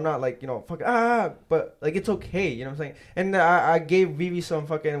before. I'm not like, fucking but like it's okay. You know what I'm saying? And I gave Vivi some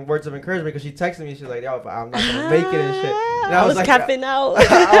fucking words of encouragement because she texted me. She's like, yo, I'm not gonna make it and shit. And I was like, capping out.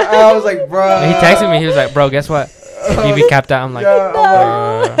 I was like, bro. He texted me. He was like, bro, guess what? Vivi capped out. I'm like,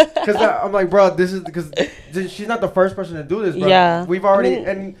 because I'm like, bro, this is because she's not the first person to do this, bro. Yeah, we've already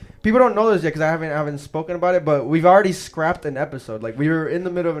and people don't know this yet because I haven't spoken about it, but we've already scrapped an episode. Like we were in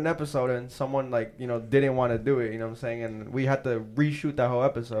the middle of an episode and someone like didn't want to do it. You know what I'm saying? And we had to reshoot that whole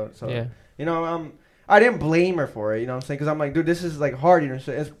episode. So I didn't blame her for it. You know what I'm saying? Because I'm like, dude, this is like hard. And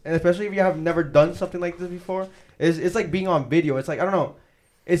especially if you have never done something like this before, it's like being on video. It's like I don't know.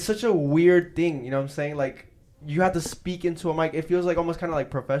 It's such a weird thing. You know what I'm saying? Like. You have to speak into a mic. It feels like almost kind of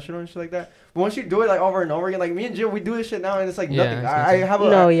like professional and shit like that. But once you do it like over and over again, like me and Jim, we do this shit now and it's like nothing. I have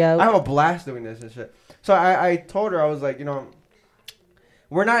a blast doing this and shit. So I told her, I was like,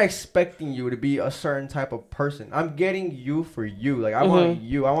 we're not expecting you to be a certain type of person. I'm getting you for you. Like I want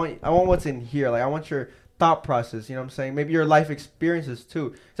you. I want what's in here. Like I want your thought process. You know what I'm saying? Maybe your life experiences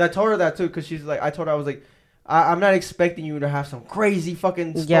too. So I told her that too because she's like, I told her I was like. I'm not expecting you to have some crazy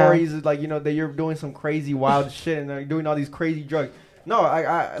fucking stories like that you're doing some crazy wild shit and you're doing all these crazy drugs. No,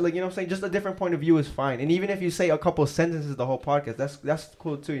 I like what I'm saying, just a different point of view is fine. And even if you say a couple sentences the whole podcast, that's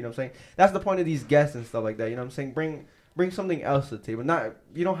cool too, you know what I'm saying? That's the point of these guests and stuff like that, you know what I'm saying? Bring something else to the table.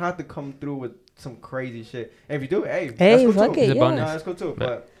 You don't have to come through with some crazy shit. And if you do, that's cool too. It's a bonus. No, that's cool too.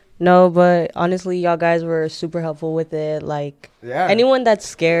 But no, but honestly, y'all guys were super helpful with it. Like anyone that's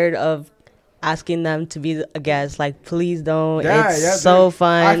scared of asking them to be a guest, like, please don't. It's so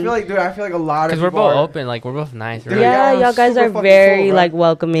fun. I feel like a lot of because we're both open, like we're both nice. Right? Yeah, y'all guys are very cool, like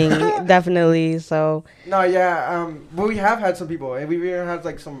welcoming, definitely. So but we have had some people, and we even had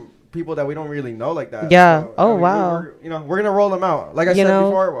like some people that we don't really know like that. Yeah. So, wow. We're gonna roll them out. Like I said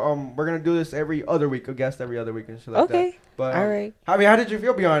before, we're gonna do this every other week, a guest every other week and shit like that. Okay. But all right. I mean, how did you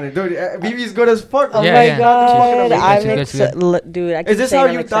feel behind it, dude? Vivi's good as fuck. Oh my god, dude. Is this how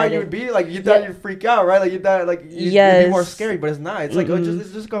you thought you'd be? Like you thought you'd freak out, right? Like you thought like you'd be more scary, but it's not. It's like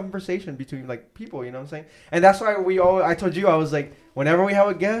it's just a conversation between like people. You know what I'm saying? And that's why I told you, I was like, whenever we have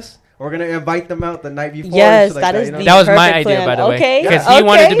a guest. We're gonna invite them out the night before. Yes, and shit that like is you know? the That was my perfect idea, plan. by the way. Okay, Because he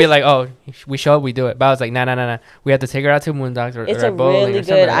wanted to be like, oh, we show up, we do it. But I was like, nah. We have to take her out to Moondogs or It's or a bowling really or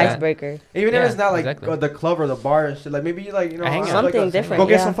something good like that. icebreaker. Even Yeah, if it's not like exactly. the club or the bar and shit, like maybe like I hang out. like Something different, Go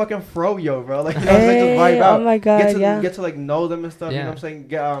get yeah. some fucking froyo, bro. Like you know, what I'm saying? Just vibe out. Oh my god, Get to like know them and stuff. You know what I'm saying?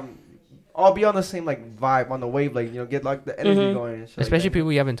 Get all be on the same like vibe on the wave, like get like the energy going and shit. Especially like that.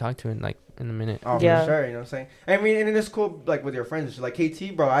 people you haven't talked to in a minute. Oh, Yeah. for sure. You know what I'm saying? I mean, and it's cool, like, with your friends. It's like,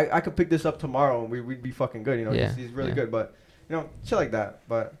 KT, bro, I could pick this up tomorrow, and we'd be fucking good, you know? Yeah. He's really Yeah. good, but, shit like that.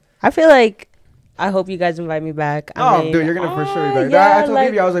 But, I feel like I hope you guys invite me back. I mean, dude, you're going to for sure be back. yeah, I told like-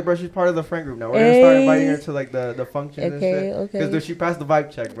 Baby, I was like, bro, she's part of the friend group now. We're going to start inviting her to, like, the functions and shit. Okay. Because, dude, she passed the vibe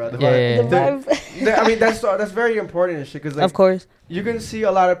check, bro. The Yeah, vibe. yeah, The yeah. vibe. I mean, that's very important and shit, because, like, Of course. you can see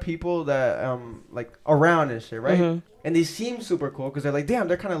a lot of people that, like, around and shit, right? Mhm. And they seem super cool, because they're like, damn,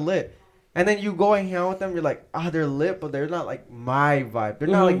 they're kind of lit. And then you go and hang out with them, you're like, they're lit, but they're not like my vibe. They're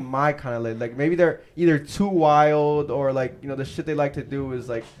not like my kind of lit. Like maybe they're either too wild or like, the shit they like to do is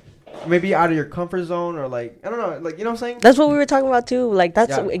like maybe out of your comfort zone or like, I don't know, like, you know what I'm saying? That's what we were talking about too. Like that's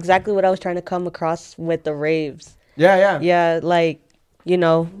Yeah. exactly what I was trying to come across with the raves. Yeah. Yeah, like,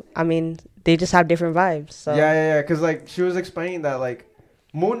 I mean, they just have different vibes. So Yeah. Cause like she was explaining that like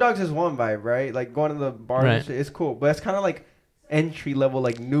Moondogs is one vibe, right? Like going to the bar and shit, it's cool. But it's kind of like entry level,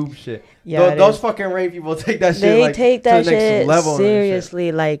 like noob shit. Yeah, Those fucking rave people take that shit like take to that the next shit level and shit.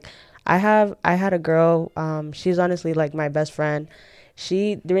 seriously. Like I had a girl, she's honestly like my best friend.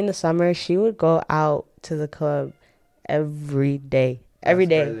 She during the summer she would go out to the club every day. Every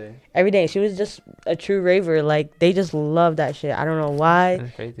That's day. crazy. Every day. She was just a true raver. Like they just love that shit. I don't know why.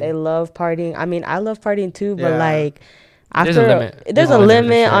 That's crazy. They love partying. I mean, I love partying too, but Yeah. like There's after a limit. there's There's a a limit for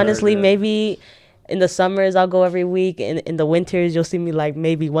limit, sure, honestly, yeah. maybe in the summers I'll go every week, and in the winters you'll see me like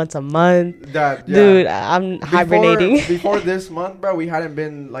maybe once a month. That, yeah. Dude, I'm hibernating. Before this month, bro, we hadn't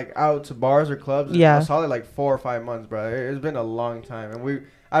been like out to bars or clubs. Yeah. in a solid like 4 or 5 months, bro. It's been a long time, and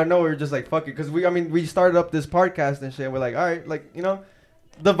I don't know, we were just like fuck it, because we started up this podcast and shit. And we're like, all right, like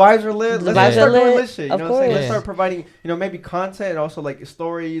the vibes are lit. The Let's vibes just start are doing lit, this shit. You of know what I'm saying? Let's course. start providing, maybe content and also like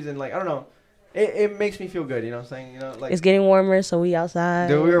stories and like I don't know. It makes me feel good. You know what I'm saying? Like. It's getting warmer, so we outside.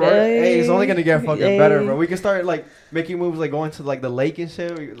 Dude, hey, it's only gonna get fucking better, Hey. bro. We can start like making moves, like going to like the lake and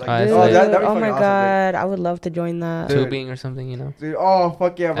shit. Like, Oh, that's Dude, lit. that'd be oh fucking my awesome, god, I would love to join that. Dude. Tubing or something. dude. Oh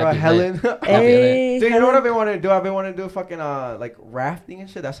fuck yeah, bro. That'd be Helen. lit. Hey, Dude, you know what I've been wanting to do? I've been wanting to do fucking like rafting and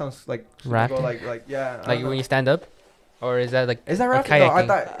shit. That sounds like super Rafting? cool. Like yeah. I Like don't when know. you stand up, or is that like? Is that or rafting? No, I kayaking?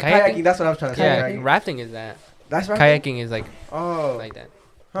 thought Kayaking? kayaking. That's what I was trying to say. Yeah, Kayaking. rafting is that. That's rafting. Kayaking is like Oh, like that.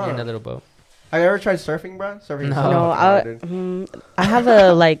 huh. You're in a little boat. Have you ever tried surfing, bro? Surfing. is No. so No, fucking hard, dude. I have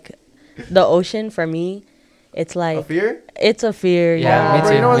a like the ocean for me. It's A like fear? it's a fear. Yeah, Yeah, me Bro,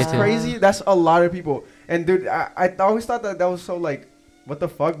 too, you know me what's too. crazy? That's a lot of people. And dude, I always thought that was so like, what the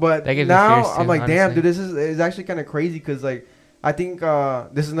fuck? But That gives me now fears I'm too, like, damn, honestly. dude, this is actually kind of crazy because like, I think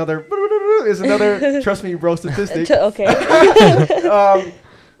this is another trust me, bro, statistic. Okay.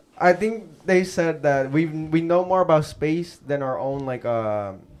 I think they said that we know more about space than our own like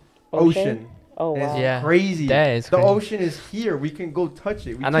ocean. Oh And it's wow. Yeah. crazy. That is the crazy. ocean is here. We can go touch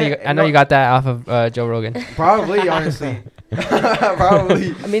it. We I know you. can't- I know you got that off of Joe Rogan. Probably, honestly.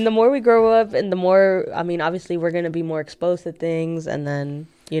 Probably. I mean, the more we grow up, and the more obviously we're gonna be more exposed to things, and then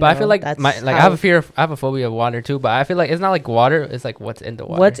But I feel like that's I have a fear. I have a phobia of water too. But I feel like it's not like water. It's like what's in the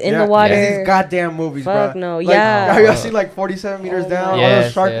water. what's in Yeah, the water. yeah, these goddamn movies, Fuck bro. no. Like, Yeah. Have you seen like 47 meters Oh down? my All Yes,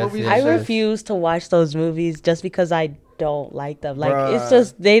 those shark yes, movies. yes. I and shit? refuse to watch those movies just because I don't like them. Like Bruh. it's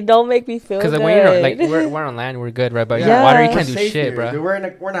just they don't make me feel good. Because when you're like we're on land, we're good, right? But Yeah. water, you We're can't do We're safe shit, here, bro. dude.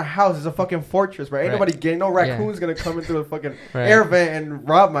 We're in a house. It's a fucking fortress, bro. Ain't Right. nobody getting no raccoons gonna come in through the fucking Right. air vent and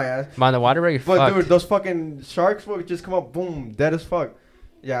rob my ass. But on the water, bro, you're But fucked. dude, those fucking sharks will just come up, boom, dead as fuck.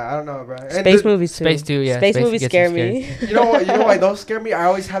 Yeah, I don't know, bro. And Space the- movies too. Space too, yeah. Space Space movies gets scare me me. You know what? You know why those scare me? I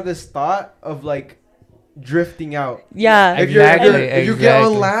always have this thought of like drifting out. Yeah. If you're Exactly, if you get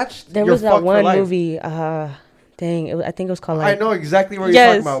exactly. unlatched, There you're was that fucked for one life. movie. Dang, I think it was called I like. know exactly what you're Yes.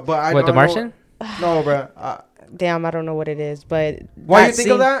 talking about, but I What, don't The know- Martian? No, bro. Damn, I don't know what it is, but Why that you think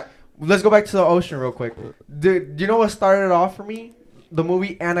scene- of that? Let's go back to the ocean real quick. Dude, do you know what started it off for me? The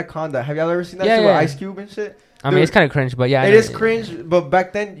movie Anaconda. Have y'all ever seen that Yeah, shit yeah. with Ice Cube and shit? I mean, Dude, it's kind of cringe, but yeah. I It know. is cringe, but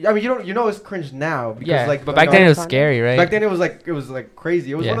back then, I mean, you know it's cringe now because Yeah, like but back then it was Anaconda. scary, right? back then it was like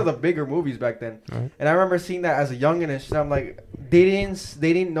crazy. It was Yeah. one of the bigger movies back then. Right. And I remember seeing that as a youngin' and shit. I'm like, they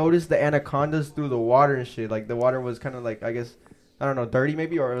didn't notice the anacondas through the water and shit. Like the water was kind of like, I guess, I don't know, dirty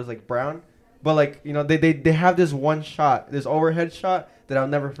maybe, or it was like brown. But like, you know, they have this one shot, this overhead shot that I'll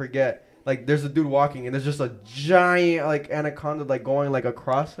never forget. Like there's a dude walking and there's just a giant like anaconda like going like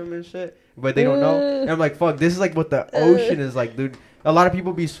across him and shit. But they don't know. And I'm like, fuck, this is like what the ocean is like, dude. a lot of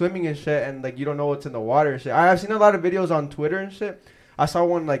people be swimming and shit, and like you don't know what's in the water and shit. I've seen a lot of videos on Twitter and shit. I saw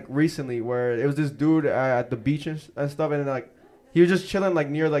one like recently where it was this dude at the beach and stuff, and like he was just chilling like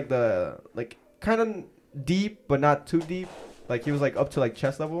near like the like kind of deep but not too deep. Like he was like up to like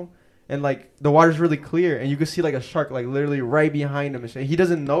chest level. And like the water's really clear, and you can see like a shark like literally right behind him and shit. He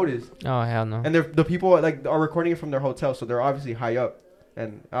doesn't notice. Oh hell no. And the people like are recording it from their hotel, so they're obviously high up.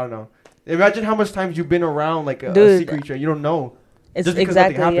 And I don't know. Imagine how much times you've been around like a sea creature. You don't know. It's just because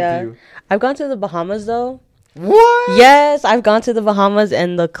exactly nothing happened to you. I've gone to the Bahamas though. What? Yes, I've gone to the Bahamas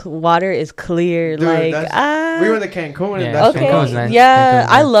and the water is clear. Dude, like we went to Cancun Yeah. and that shit okay, Cancun's nice. yeah,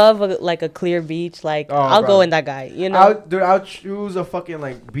 Cancun's I nice. love a clear beach. Like I'll bro. go in that guy. You know. I'll choose a fucking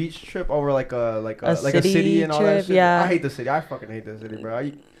like beach trip over like a city city and all that trip, shit. yeah. I hate the city. I fucking hate the city,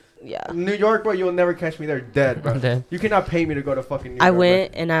 bro. Yeah. New York, bro, you'll never catch me there dead, bro. I'm dead. You cannot pay me to go to fucking New York. I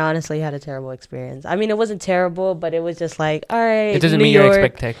went and I honestly had a terrible experience. I mean, it wasn't terrible, but it was just like, all right, It doesn't New meet York. your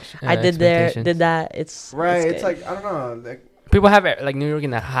expectations. I did that. It's Right, good. it's like I don't know. Like, People have like New York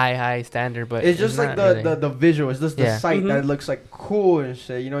in a high standard, but it's just like not really. the visual. It's just the Yeah. sight that looks like cool and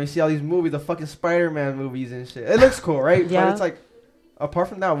shit. You know, you see all these movies, the fucking Spider-Man movies and shit. It looks cool, right? Yeah. But it's like, apart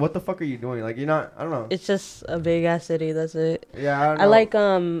from that, what the fuck are you doing? Like, you're not. I don't know. It's just a big ass city. That's it. Yeah, I don't know. I like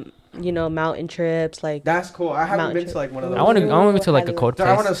mountain trips. Like That's cool. I haven't mountain been trip. to like one of those. I want to go to like a Highly cold Dude,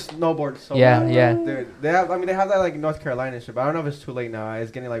 I place. want to snowboard so Yeah, bad. yeah. Dude, they have that like in North Carolina and shit, but I don't know if it's too late now.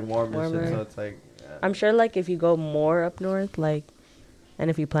 It's getting like warmer. And shit, Warmer. so it's like. Yeah. I'm sure, like if you go more up north, like, and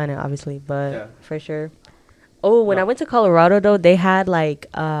if you plan it, obviously, but Yeah. for sure. Oh, when No. I went to Colorado though, they had like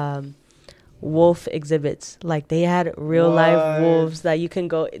wolf exhibits. Like they had real life What? wolves that you can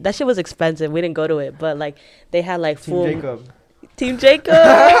go. That shit was expensive. We didn't go to it, but like they had like Team full Jacob. Team Jacob.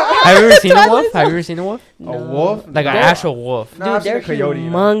 Have you ever seen a wolf? Have you ever seen a wolf? A wolf? Like an No. actual wolf. No, I've Dude, seen a they're coyote, you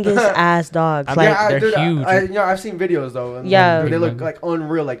know. humongous ass dogs. I'm Like Yeah, they're dude, huge. I've seen videos though. And Yeah. dude, they look Big like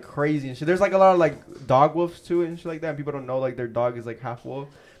unreal, like crazy and shit. There's like a lot of like dog wolves too and shit like that. And people don't know like their dog is like half wolf.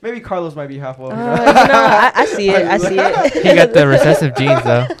 Maybe Carlos might be half wolf. You know? I see it. I see it. He got the recessive genes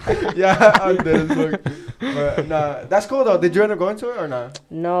though. Yeah, I'm dead as fuck. But nah, that's cool though. Did you end up going to it or not?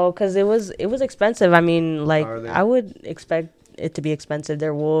 No, because it was expensive. I mean, like Are they? I would expect it to be expensive.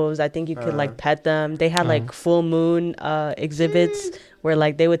 They're wolves. I think you could like pet them. They had like full moon exhibits where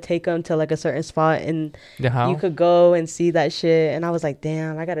like they would take them to like a certain spot and you could go and see that shit. And I was like,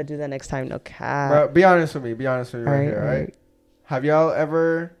 damn, I gotta do that next time. No cap. Bro, be honest with me. Be honest with me right Alright, here, right? Have y'all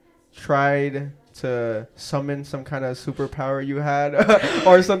ever tried to summon some kind of superpower you had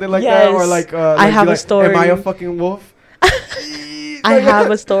or something like that? Or Yes. like, I have a story. Am I a fucking wolf? I have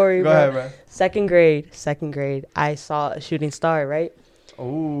a story. Go bro. ahead, man. Second grade, I saw a shooting star, right?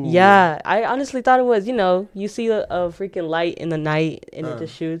 Oh. Yeah, I honestly thought it was, you see a freaking light in the night and it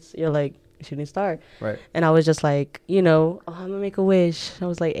just shoots. You're like, shooting star. Right. And I was just like, I'm going to make a wish. I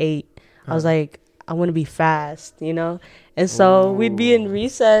was like 8. I was like, I want to be fast, And so we'd be in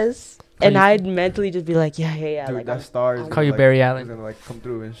recess and I'd mentally just be like, yeah. Dude, like, that star is Call you like, Barry Allen. gonna like come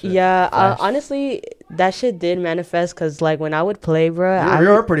through and shit. yeah, Flash. honestly, that shit did manifest because like when I would play, bro, You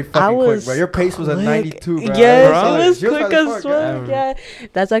were pretty fucking quick, was bro. Your pace was at quick. 92, bro. Yes, Bro. it was She was quick fast as fuck, fuck. Yeah,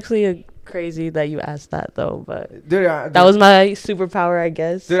 that's actually crazy that you asked that though, but Dude, that was my superpower, I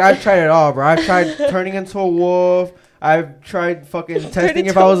guess. Dude, I've tried it all, bro. I've tried turning into a wolf. I've tried fucking testing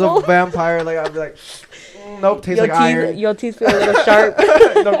if into I a was a wolf. vampire. Like, I'd be like, nope, tastes like iron. Your teeth feel a little sharp.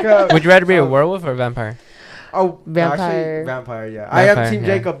 No cap. Would you rather be a werewolf or a vampire? Oh, Vampire. Actually, vampire, yeah. I am Vampire, Team yeah.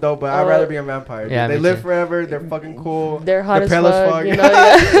 Jacob, though, but I'd Oh. rather be a vampire. Yeah, Dude. They me live too. forever. They're fucking cool. They're hot as pale as fuck. fuck.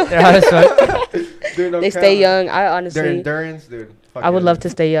 Yeah. They're hot as fuck. Dude, no They cap. stay young. I Their honestly, endurance, dude. Fuck I would yeah, love dude. to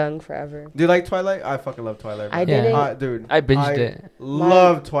stay young forever. Do you like Twilight? I fucking love Twilight, bro. I Yeah. didn't. Dude. I binged it.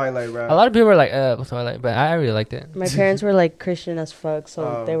 Love Twilight, bro. A lot of people are like, Twilight, but I really liked it. My parents were like Christian as fuck, so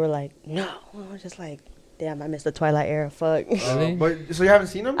Oh. they were like, no. I was just like, damn, I missed the Twilight era. Fuck. Really? But so you haven't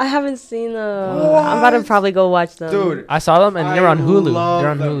seen them? I haven't seen them. I'm about to What? probably go watch them. Dude, I saw them and they were on Hulu. love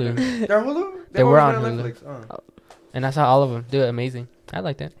They're on them, Hulu. dude. They're on Hulu? They were always on been Hulu. Netflix. And I saw all of them. Dude, amazing. I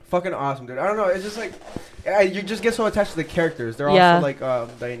liked it. Fucking awesome, dude. I don't know. It's just like you just get so attached to the characters. They're Yeah. also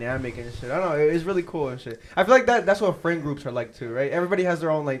like dynamic and shit. I don't know. It's really cool and shit. I feel like that's what friend groups are like too, right? Everybody has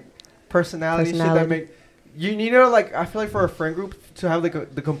their own like personality, shit that make you need to like. I feel like for a friend group to have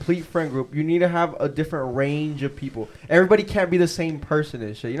like the complete friend group, you need to have a different range of people. Everybody can't be the same person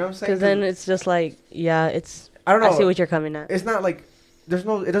and shit. You know what I'm saying? Because then it's just like, yeah, it's. I don't know. I see what you're coming at. It's not like there's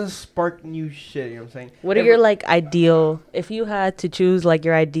no. It doesn't spark new shit. You know what I'm saying? What are your like ideal? If you had to choose like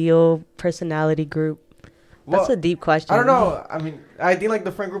your ideal personality group, That's a deep question. I don't know. I mean, I think like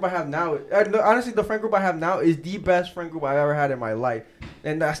the friend group I have now. Honestly, the friend group I have now is the best friend group I've ever had in my life,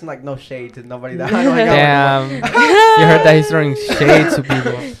 and that's like no shade to nobody that I know. Damn. You heard that he's throwing shade to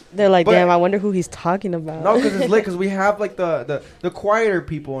people. They're like, But- damn, I wonder who he's talking about. No, because it's lit. Because we have like the quieter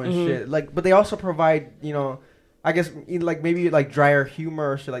people and shit. Like, but they also provide, you know, I guess like maybe like drier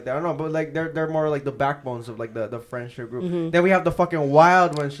humor or shit like that. I don't know, but like they're more like the backbones of like the friendship group. Then we have the fucking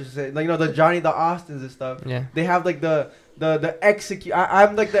wild ones, just say, like, you know, the Johnny, the Austins and stuff. Yeah. They have like the execute.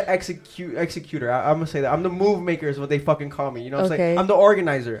 I'm like the executor. I'm gonna say that. I'm the move maker is what they fucking call me. You know what I'm saying? Okay. I'm the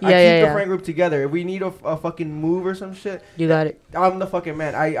organizer. I keep the friend group together. If we need a fucking move or some shit, You got it. I'm the fucking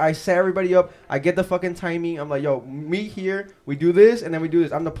man. I set everybody up. I get the fucking timing. I'm like, yo, meet here. We do this, and then we do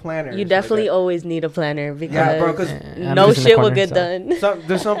this. I'm the planner. You definitely always need a planner because Yeah, bro, 'cause I'm no just in the shit will corner, get so. done.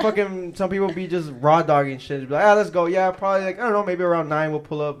 there's some people be just raw dogging shit. Be like, let's go. Yeah, probably like I don't know, maybe around 9 we'll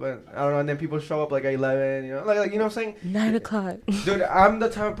pull up, and I don't know. And then people show up like at 11. You know, like you know what I'm saying? 9 o'clock. Dude, I'm the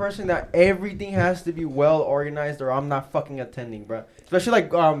type of person that everything has to be well organized, or I'm not fucking attending, bro. Especially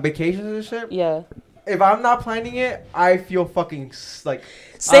like vacations and shit. Yeah. If I'm not planning it, I feel fucking like.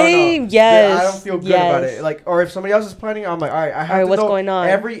 Same. I don't know. Yes. I don't feel good about it. Like, or if somebody else is planning, I'm like, all right, I have to what's know going on?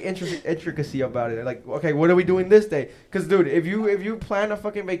 every intricacy about it. Like, okay, what are we doing this day? Because, dude, if you plan a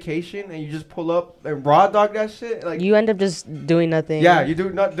fucking vacation and you just pull up and raw dog that shit, like, You end up just doing nothing. yeah, you do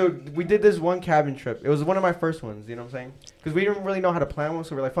not. Dude, we did this one cabin trip. It was one of my first ones. You know what I'm saying? Because we didn't really know how to plan one,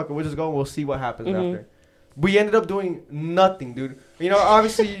 so we're like, fuck it, we'll just go and we'll see what happens after. We ended up doing nothing, dude. You know,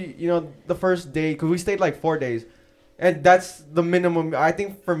 obviously, you know, the first day, because we stayed like 4 days. And that's the minimum. I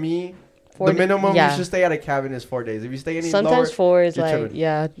think for me, the minimum you should stay at a cabin is 4 days. If you stay any Sometimes lower, 4 is you're like, chilling.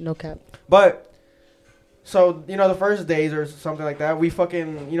 yeah, no cap. But, so, you know, the first days or something like that, we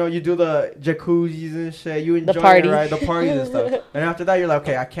fucking, you know, you do the jacuzzis and shit. You enjoy party. it, right? The parties and stuff. And after that, you're like,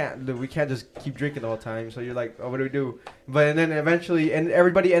 okay, we can't just keep drinking the whole time. So you're like, oh, what do we do? But and then eventually, and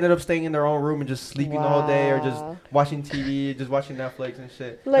everybody ended up staying in their own room and just sleeping the whole day or just watching TV, just watching Netflix and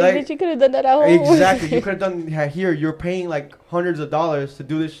shit. Like bitch, you could have done that at home. Exactly. You could have done here. You're paying like hundreds of dollars to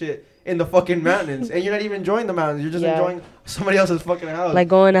do this shit in the fucking mountains, and you're not even enjoying the mountains. You're just enjoying somebody else's fucking house. Like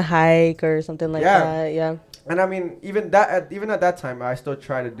going a hike or something like that. Yeah. And I mean, even at that time, I still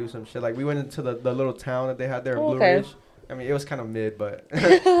try to do some shit. Like we went into the little town that they had there in Blue Ridge. I mean, it was kind of mid, but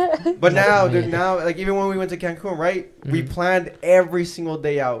but now, dude, now like even when we went to Cancun, right? We planned every single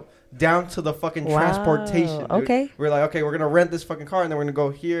day out. Down to the fucking transportation. Dude. Okay. We're like, okay, we're gonna rent this fucking car, and then we're gonna go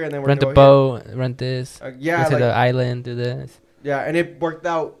here, and then we're Rent gonna a go boat, rent this. yeah, Go to like, the island, do this. yeah, and it worked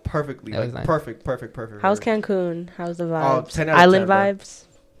out perfectly. That was Like, nice. perfect. How's Cancun? How's the Oh, vibes? 10 out of Island 10, bro. vibes.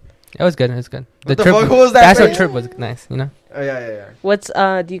 It was good. It was good. What the fuck? What was that, The actual man? trip was nice. You know. Oh yeah. What's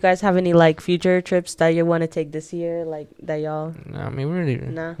do you guys have any like future trips that you want to take this year? Like that y'all? No, I mean we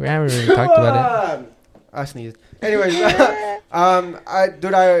Nah. haven't really talked about it. I sneezed. Anyways,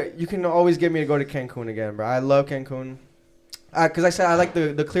 you can always get me to go to Cancun again, bro. I love Cancun. Cause I said I like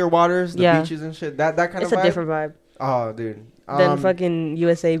the clear waters, the beaches and shit. That kind It's of vibe. a different vibe Oh, dude. than fucking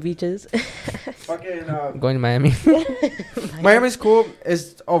USA beaches. Fucking Going to Miami. Miami's cool.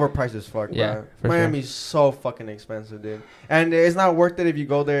 It's overpriced as fuck, Yeah, bro. for Miami's so fucking expensive, dude. And it's not worth it if you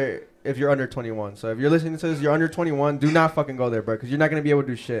go there if you're under 21. So if you're listening to this, you're under 21, do not fucking go there, bro, because you're not gonna be able to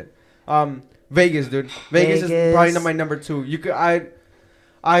do shit. Vegas, dude. Vegas is probably my number 2.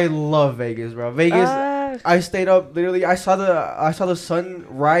 I love Vegas, bro. Vegas. I stayed up literally. I saw the sun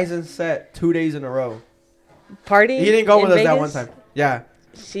rise and set 2 days in a row. Party. He didn't go with us Vegas? that one time. Yeah.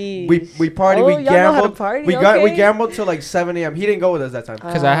 Jeez. We partied, Oh, we y'all know how to gambled. party, We okay. gambled till like 7 a.m. He didn't go with us that time.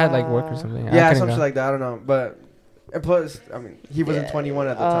 Because I had like work or something. I Yeah, couldn't some go. shit like that. I don't know, but and plus, I mean, he wasn't 21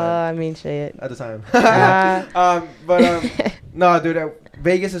 at the time. I mean, shit. At the time. Uh, No, dude,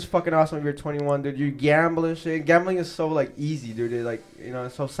 Vegas is fucking awesome if you're 21, dude. You gamble and shit. Gambling is so like easy, dude. It, like, you know,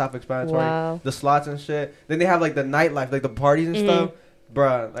 it's so self-explanatory. Wow. The slots and shit. Then they have like the nightlife, like the parties and stuff.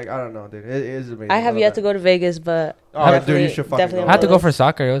 Bruh, like I don't know, dude. It is amazing. I have yet to go to Vegas, but Oh, definitely, dude, you should fucking definitely go. I had to go on for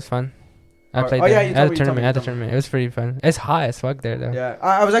soccer. It was fun. I Oh, played oh, there. yeah, you I had told a me, tournament. I had a you told me. tournament. It was pretty fun. It's hot as fuck there though. Yeah,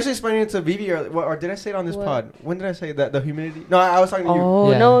 I was actually explaining it to Vivi, or did I say it on this What? pod? When did I say that? The humidity? No, I was talking to you.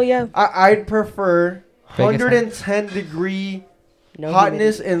 Oh Yeah. no, yeah. I'd prefer Vegas, 110 degree No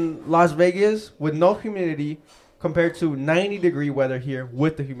hotness in Las Vegas with no humidity compared to 90-degree weather here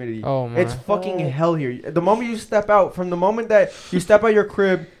with the humidity. Oh my. It's fucking Oh. hell here. The moment you step out, from the moment that you step out your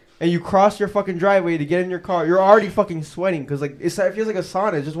crib and you cross your fucking driveway to get in your car, you're already fucking sweating because like it feels like a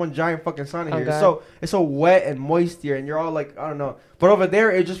sauna. It's just one giant fucking sauna Oh, here. God. It's so wet and moist here, and you're all like, I don't know. But over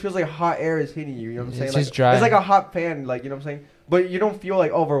there, it just feels like hot air is hitting you. You know what I'm saying? It's Like, just dry. It's like a hot fan, like, you know what I'm saying? But you don't feel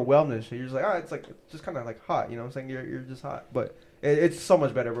like overwhelmed and shit. You're just like, it's like just kind of like hot. You know what I'm saying? You're just hot, but it's so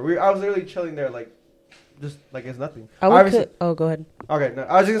much better. But I was literally chilling there like just like it's nothing. I would. Obviously- Oh, go ahead. Okay, no,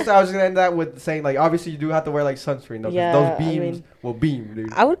 I was gonna end that with saying like obviously you do have to wear like sunscreen though, 'cause Yeah, those I beams mean- will beam,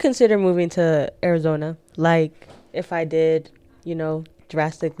 dude. I would consider moving to Arizona. Like, if I did,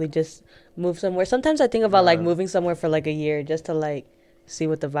 drastically just move somewhere. Sometimes I think about like Yeah. moving somewhere for like a year just to like see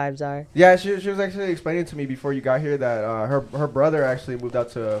what the vibes are. Yeah, she was actually explaining to me before you got here that her brother actually moved out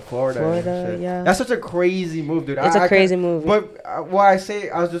to Florida. and Florida, shit. yeah. That's such a crazy move, dude. It's a crazy move. But I was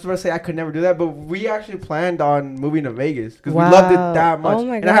just gonna say I could never do that, but we actually planned on moving to Vegas because we loved it Wow. that much. Oh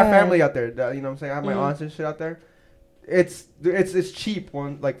my and I have God. family out there. You know what I'm saying? I have my Mhm. aunts and shit out there. It's cheap.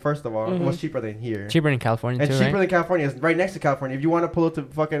 First of all, Mhm. what's cheaper than here? Cheaper in California And too, cheaper right? than California. It's right next to California. If you want to pull up to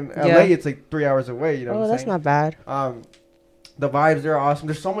fucking LA, Yeah. it's like 3 hours away. You know what Oh, I'm that's saying? not bad. The vibes there are awesome.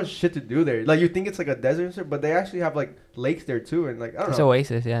 There's so much shit to do there. Like you think it's like a desert and shit, but they actually have like lakes there too, and like I don't It's know.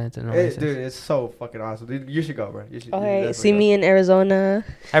 Oasis, yeah. It's an Oasis. Dude, it's so fucking awesome. Dude, you should go, bro. You should. Okay, definitely see go. me in Arizona.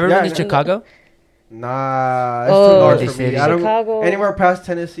 Ever Yeah, been to yeah. Chicago? Nah, it's Oh, too north North for me. City. I don't Chicago. anywhere past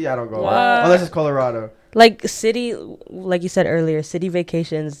Tennessee. I don't go What? unless it's Colorado. Like city, like you said earlier, city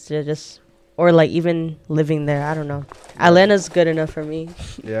vacations, they're just, or like even living there. I don't know. Atlanta's good enough for me.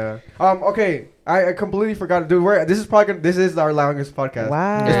 Yeah. Okay. I completely forgot, dude. This is our longest podcast.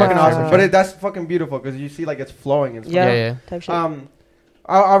 Wow. It's Yeah, fucking for awesome, sure. but that's fucking beautiful because you see like it's flowing and stuff. Yeah. Yeah. Type shit.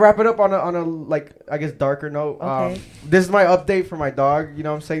 I'll wrap it up on a like I guess darker note. Okay. This is my update for my dog. You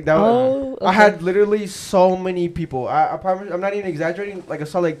know what I'm saying? Oh, I had literally so many people. I promise, I'm not even exaggerating. Like I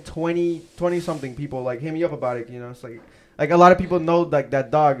saw like 20 something people like hit me up about it. You know, it's like a lot of people know like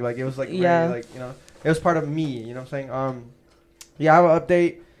that dog. Like it was like Yeah. very, like it was part of me. You know what I'm saying? Yeah, I have an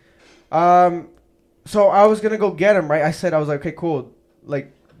update. So I was gonna go get him. Right? I said I was like, okay, cool.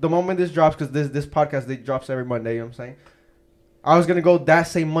 Like the moment this drops, because this podcast they drops every Monday. You know what I'm saying? I was gonna go that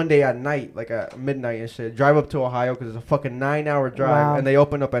same Monday at night, like at midnight and shit. Drive up to Ohio because it's a fucking 9-hour drive, Wow. and they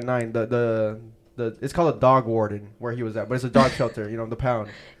open up at 9. The it's called a dog warden where he was at, but it's a dog shelter. The pound.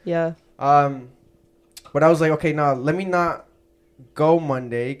 Yeah. But I was like, okay, now let me not go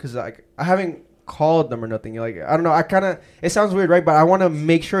Monday because I haven't called them or nothing. Like I don't know. It sounds weird, right? But I want to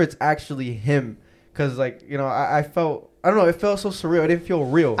make sure it's actually him because I felt I don't know. It felt so surreal. It didn't feel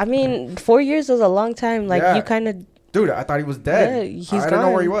real. I mean, 4 years is a long time. Like Yeah. you kind of. Dude, I thought he was dead. Yeah, he's I don't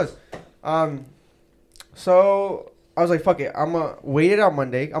know where he gone. was. So I was like, fuck it. I'm gonna wait it out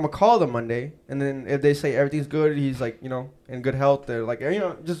Monday. I'm gonna call them Monday, and then if they say everything's good, he's like, in good health. They're like,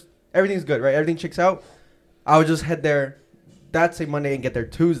 just everything's good, right? Everything checks out. I would just head there that same Monday and get there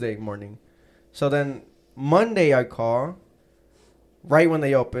Tuesday morning. So then Monday I call, right when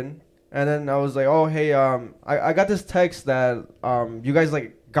they open, and then I was like, oh hey, I got this text that you guys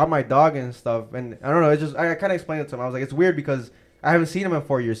like got my dog and stuff, and I don't know. It's just I kind of explained it to him. I was like, it's weird because I haven't seen him in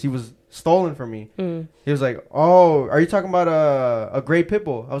 4 years. He was stolen from me. He was like, oh, are you talking about a gray pit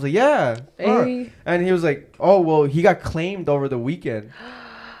bull? I was like, yeah. Huh. Hey. And he was like, oh well, he got claimed over the weekend,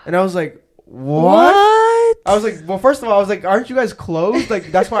 and I was like, what? I was like, well, first of all, I was like, aren't you guys closed?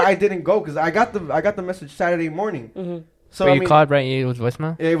 Like that's why I didn't go because I got the message Saturday morning. Mm-hmm. So But I you mean, called, right? It was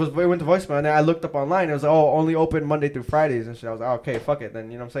voicemail? it went to voicemail, and then I looked up online. It was like, oh, only open Monday through Fridays and shit. I was like, okay, fuck it,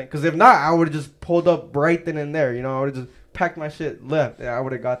 then you know what I'm saying? Because if not, I would have just pulled up right then and there. I would have just packed my shit, left, and I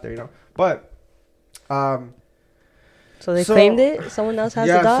would have got there. But, So they claimed it. Someone else has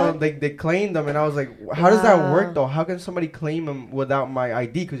the yeah, dog. so they claimed them, and I was like, how does that Wow. work though? How can somebody claim them without my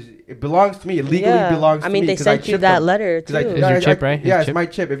ID? Because it belongs to me. It legally Yeah. belongs I to mean, me. they 'cause I sent you chipped that them. letter 'Cause I- too. Is your chip, right? His Yeah, it's chip? my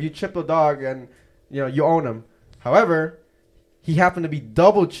chip. If you chip the dog and you own him. However, he happened to be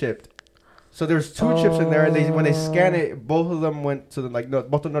double chipped. So there's two chips in there, and when they scan it, both of them went to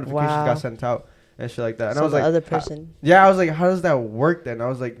both the notifications Wow. got sent out and shit like that. And So I was the like, other person. yeah, I was like, how does that work then? I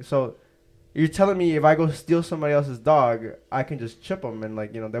was like, so you're telling me if I go steal somebody else's dog, I can just chip him and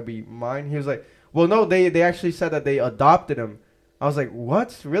they'll be mine? He was like, well, no, they actually said that they adopted him. I was like,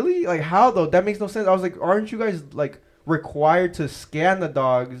 what? Really? Like how though? That makes no sense. I was like, aren't you guys like required to scan the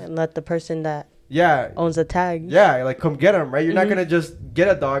dogs? And let the person that Yeah. owns the tag. Yeah, like come get him, right? You're not Mhm. gonna just get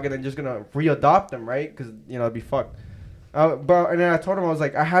a dog and then just gonna readopt them, right? Because it'd be fucked. But and then I told him I was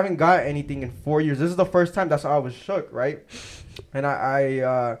like, I haven't got anything in 4 years. This is the first time. That's why I was shook, right? And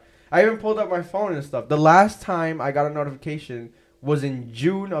I even pulled up my phone and stuff. The last time I got a notification was in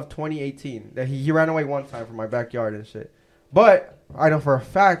June of 2018 that he ran away one time from my backyard and shit. But I know for a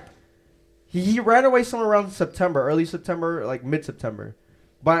fact he ran away somewhere around September, early September, like mid-September.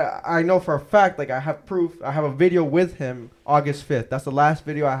 But I know for a fact, like I have proof. I have a video with him August 5th. That's the last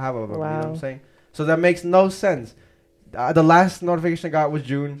video I have of him. You know what I'm Wow. saying? So that makes no sense. The last notification I got was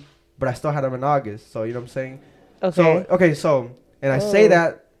June, but I still had him in August. So you know what I'm saying? Okay. So and I say Oh.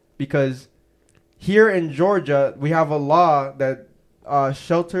 that because here in Georgia we have a law that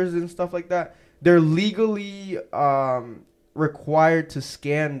shelters and stuff like that, they're legally required to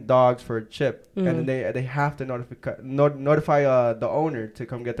scan dogs for a chip, and then they have to notify the owner to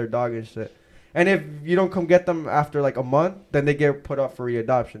come get their dog and shit. And if you don't come get them after like a month, then they get put up for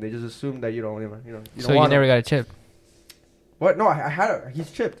readoption. They just assume that you don't even, you So don't you want never them. got a chip? What? No, I had it. He's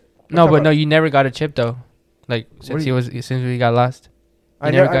chipped. No, but no, you never got a chip though. Like What since we got lost, you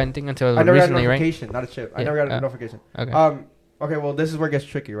I never never got anything until I never got a recently, right? notification, not a chip. I Yeah, never got a notification. Okay. Okay, well, this is where it gets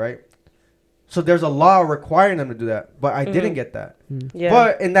tricky, right? So there's a law requiring them to do that, but I didn't get that. Yeah.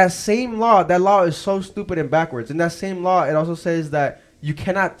 But in that same law, that law is so stupid and backwards. In that same law, it also says that you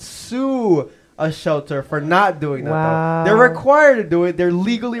cannot sue a shelter for not doing that. Wow. Though. They're required to do it. They're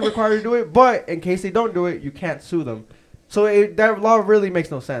legally required to do it. But in case they don't do it, you can't sue them. So that law really makes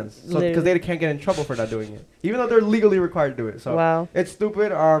no sense. So because they can't get in trouble for not doing it, even though they're legally required to do it. So wow. it's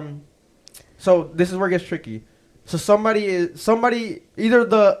stupid. So this is where it gets tricky. So somebody either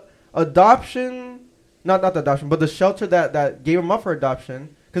the adoption, not the adoption, but the shelter that gave him up for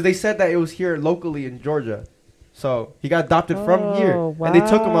adoption, because they said that it was here locally in Georgia. So he got adopted from here, and they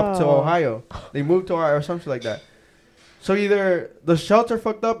took him up to wow. Ohio. They moved to Ohio or something like that. So either the shelter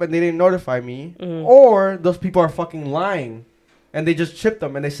fucked up and they didn't notify me, or those people are fucking lying, and they just chipped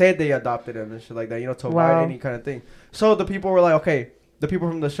them and they said they adopted him and shit like that, to avoid any kind of thing. So the people were like, okay, the people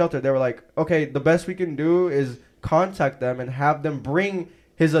from the shelter, they were like, okay, the best we can do is contact them and have them bring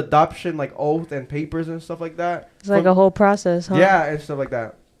his adoption like oath and papers and stuff like that. It's like a whole process, huh? Yeah, and stuff like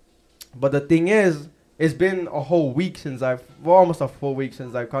that. But the thing is, it's been a whole week since almost a full week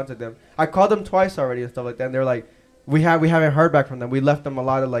since I've contacted them. I called them twice already and stuff like that, and they're like, we haven't heard back from them. We left them a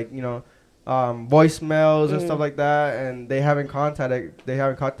lot of voicemails and stuff like that, and they haven't contacted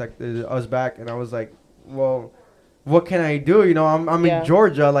us back. And I was like, well, what can I do? I'm in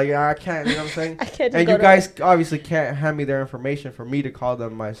Georgia, like I can't, you know what I'm saying? I can't. And you guys obviously can't hand me their information for me to call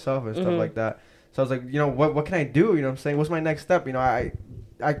them myself and stuff like that. So I was like, what can I do? You know what I'm saying? What's my next step? I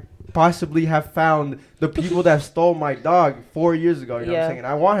possibly have found the people that stole my dog 4 years ago. You know what I'm saying? And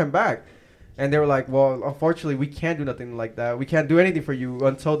I want him back. And they were like, well, unfortunately, we can't do nothing like that. We can't do anything for you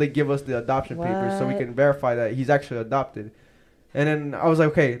until they give us the adoption papers so we can verify that he's actually adopted. And then I was like,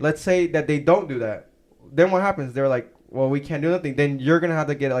 okay, let's say that they don't do that. Then what happens? They're like, well, we can't do nothing. Then you're going to have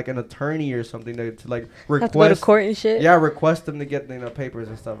to get like an attorney or something to like request. Have to go to court and shit? Yeah, request them to get papers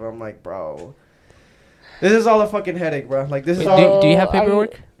and stuff. And I'm like, bro, this is all a fucking headache, bro. Like, this is all. Do you have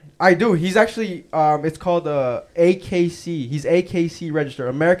paperwork? I do. He's actually, it's called AKC. He's AKC registered,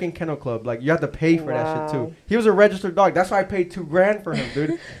 American Kennel Club. Like, you have to pay for that shit too. He was a registered dog. That's why I paid $2,000 for him,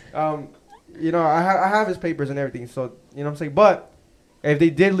 dude. I have his papers and everything. So you know what I'm saying. But if they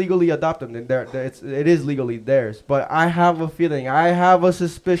did legally adopt him, then it is legally theirs. But I have a feeling, I have a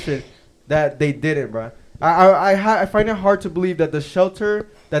suspicion that they didn't, bro. I find it hard to believe that the shelter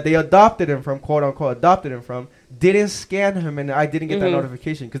that they adopted him from, quote unquote, didn't scan him, and I didn't get that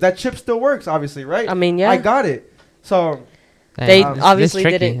notification because that chip still works, obviously, right? I mean, yeah, I got it. So they obviously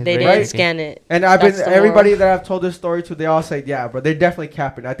didn't. They didn't scan it. And everybody that I've told this story to, they all say, yeah, bro, they're definitely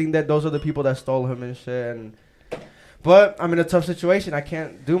capping. I think that those are the people that stole him and shit. But I'm in a tough situation. I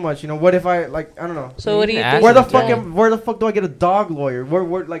can't do much. What if I I don't know. So what do you think? Where the fuck do I get a dog lawyer?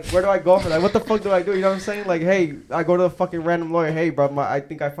 Where do I go for that? What the fuck do I do? You know what I'm saying? Like, hey, I go to a fucking random lawyer. Hey, bro, I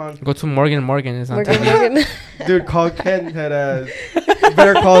think I found. Go to Morgan. It's on Morgan. Dude, call Ken. Head ass.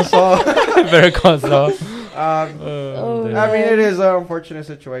 Better call Saul. Better call Saul. I mean, it is an unfortunate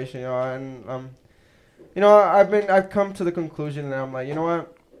situation, and I've come to the conclusion, and I'm like, you know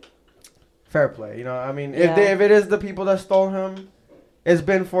what? Fair play, I mean, if it is the people that stole him, it's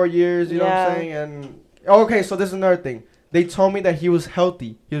been 4 years, you know what I'm saying? And okay, so this is another thing. They told me that he was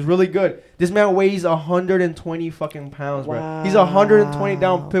healthy. He was really good. This man weighs 120 fucking pounds, bro. He's 120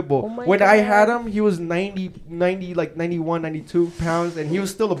 down pit bull. When I had him, he was 90, like 91, 92 pounds, and he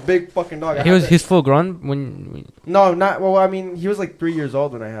was still a big fucking dog. He's full grown when. No, not well. I mean, he was like 3 years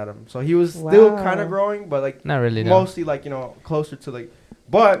old when I had him, so he was still kind of growing, but like not really. Mostly like closer to like.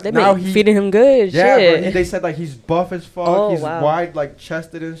 But they now he's feeding him good. Yeah, shit. Bro, they said like he's buff as fuck. He's wide, like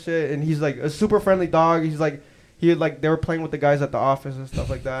chested and shit, and he's like a super friendly dog. He's like they were playing with the guys at the office and stuff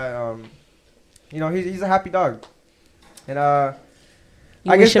like that. He's a happy dog, and I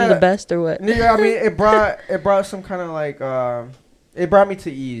wish him the best or what? Yeah, I mean it brought some kind of like it brought me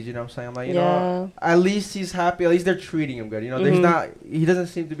to ease. You know what I'm saying? I'm like at least he's happy. At least they're treating him good. He doesn't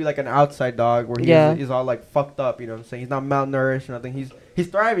seem to be like an outside dog where he's all like fucked up. You know what I'm saying? He's not malnourished or nothing. He's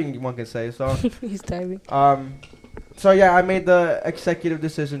thriving, one can say. So he's thriving. So yeah, I made the executive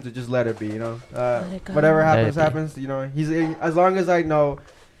decision to just let it be. Whatever happens. He's as long as I know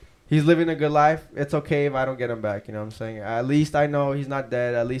he's living a good life. It's okay if I don't get him back. You know what I'm saying? At least I know he's not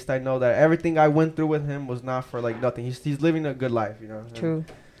dead. At least I know that everything I went through with him was not for like nothing. He's living a good life. You know. True.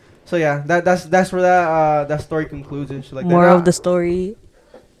 So yeah, that's where that story concludes and shit like that. Moral of the story: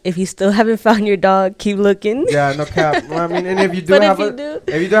 if you still haven't found your dog, keep looking. Yeah, no cap. Well, I mean, and if you do But have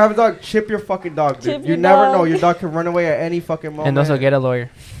if you don't have a dog, chip your fucking dog, dude. Chip You your never dog. know. Your dog can run away at any fucking moment. And also get a lawyer.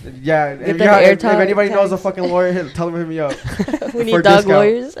 Yeah, Get if, them if airtime anybody knows a tags. fucking lawyer, tell them to hit me up. we for need dog discount.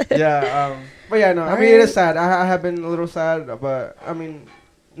 lawyers. Yeah, but yeah, no. I mean, it is sad. I have been a little sad, but I mean,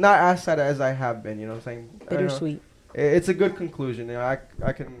 not as sad as I have been. You know what I'm saying? I don't know. Bittersweet. It's a good conclusion. You know,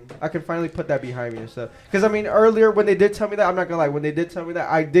 I can finally put that behind me and stuff. Because I mean, earlier when they did tell me that, I'm not gonna lie. When they did tell me that,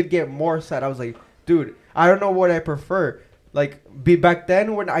 I did get more sad. I was like, dude, I don't know what I prefer. Like, be back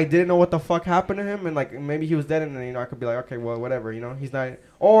then when I didn't know what the fuck happened to him, and like maybe he was dead, and then I could be like, okay, well, whatever, he's not.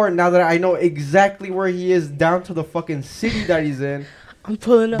 Or now that I know exactly where he is, down to the fucking city that he's in, I'm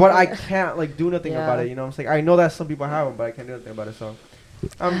pulling up. but I can't like do nothing Yeah. about it. You know what I'm saying? I know that some people have him, but I can't do nothing about it. So,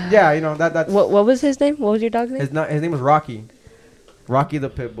 yeah, that's What was his name? What was your dog's name? his name was Rocky. Rocky the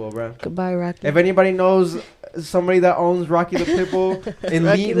Pitbull, bro. Goodbye, Rocky. If anybody knows somebody that owns Rocky the Pitbull in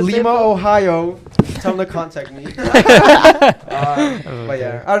Rocky the Lima, Pitbull. Ohio, tell them to contact me. But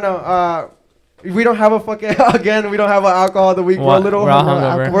yeah, I don't know. We don't have a fucking we don't have an alcohol of the week. We're a little We're all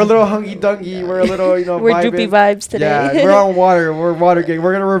hungover. hungover. We're a little hungy dungy. We're a little We're vibing. droopy vibes today. Yeah, we're on water. We're water gang.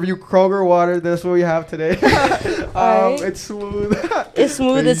 We're gonna review Kroger water. That's what we have today. Alright. It's smooth. It's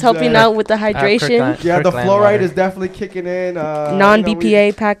smooth. It's helping out with the hydration. Kirkland. Yeah, the Kirkland fluoride water. is definitely kicking in.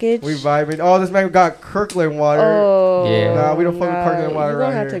 Non-BPA package. We vibing. Oh, this man got Kirkland water. Oh. Yeah. Nah, we don't fuck with Kirkland water You're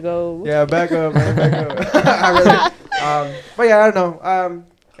around gonna have here. to go. Yeah, back up, man. Back up. I really, but yeah, I don't know.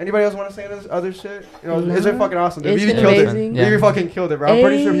 Anybody else want to say this other shit? It's been fucking awesome. Dude. It's You been killed amazing. it. Yeah. You fucking killed it, bro. I'm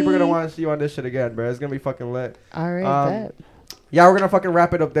pretty sure people are gonna Ayy. want to see you on this shit again, bro. It's gonna be fucking lit. All right, bet. Yeah, we're gonna fucking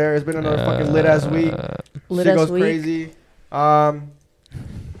wrap it up there. It's been another fucking lit ass week. Lit Shit ass goes week. crazy. I'm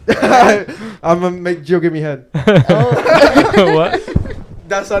gonna make Jill give me head. Oh. What?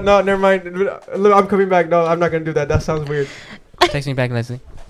 That's not. No, never mind. I'm coming back. No, I'm not gonna do that. That sounds weird. Text me back, Leslie.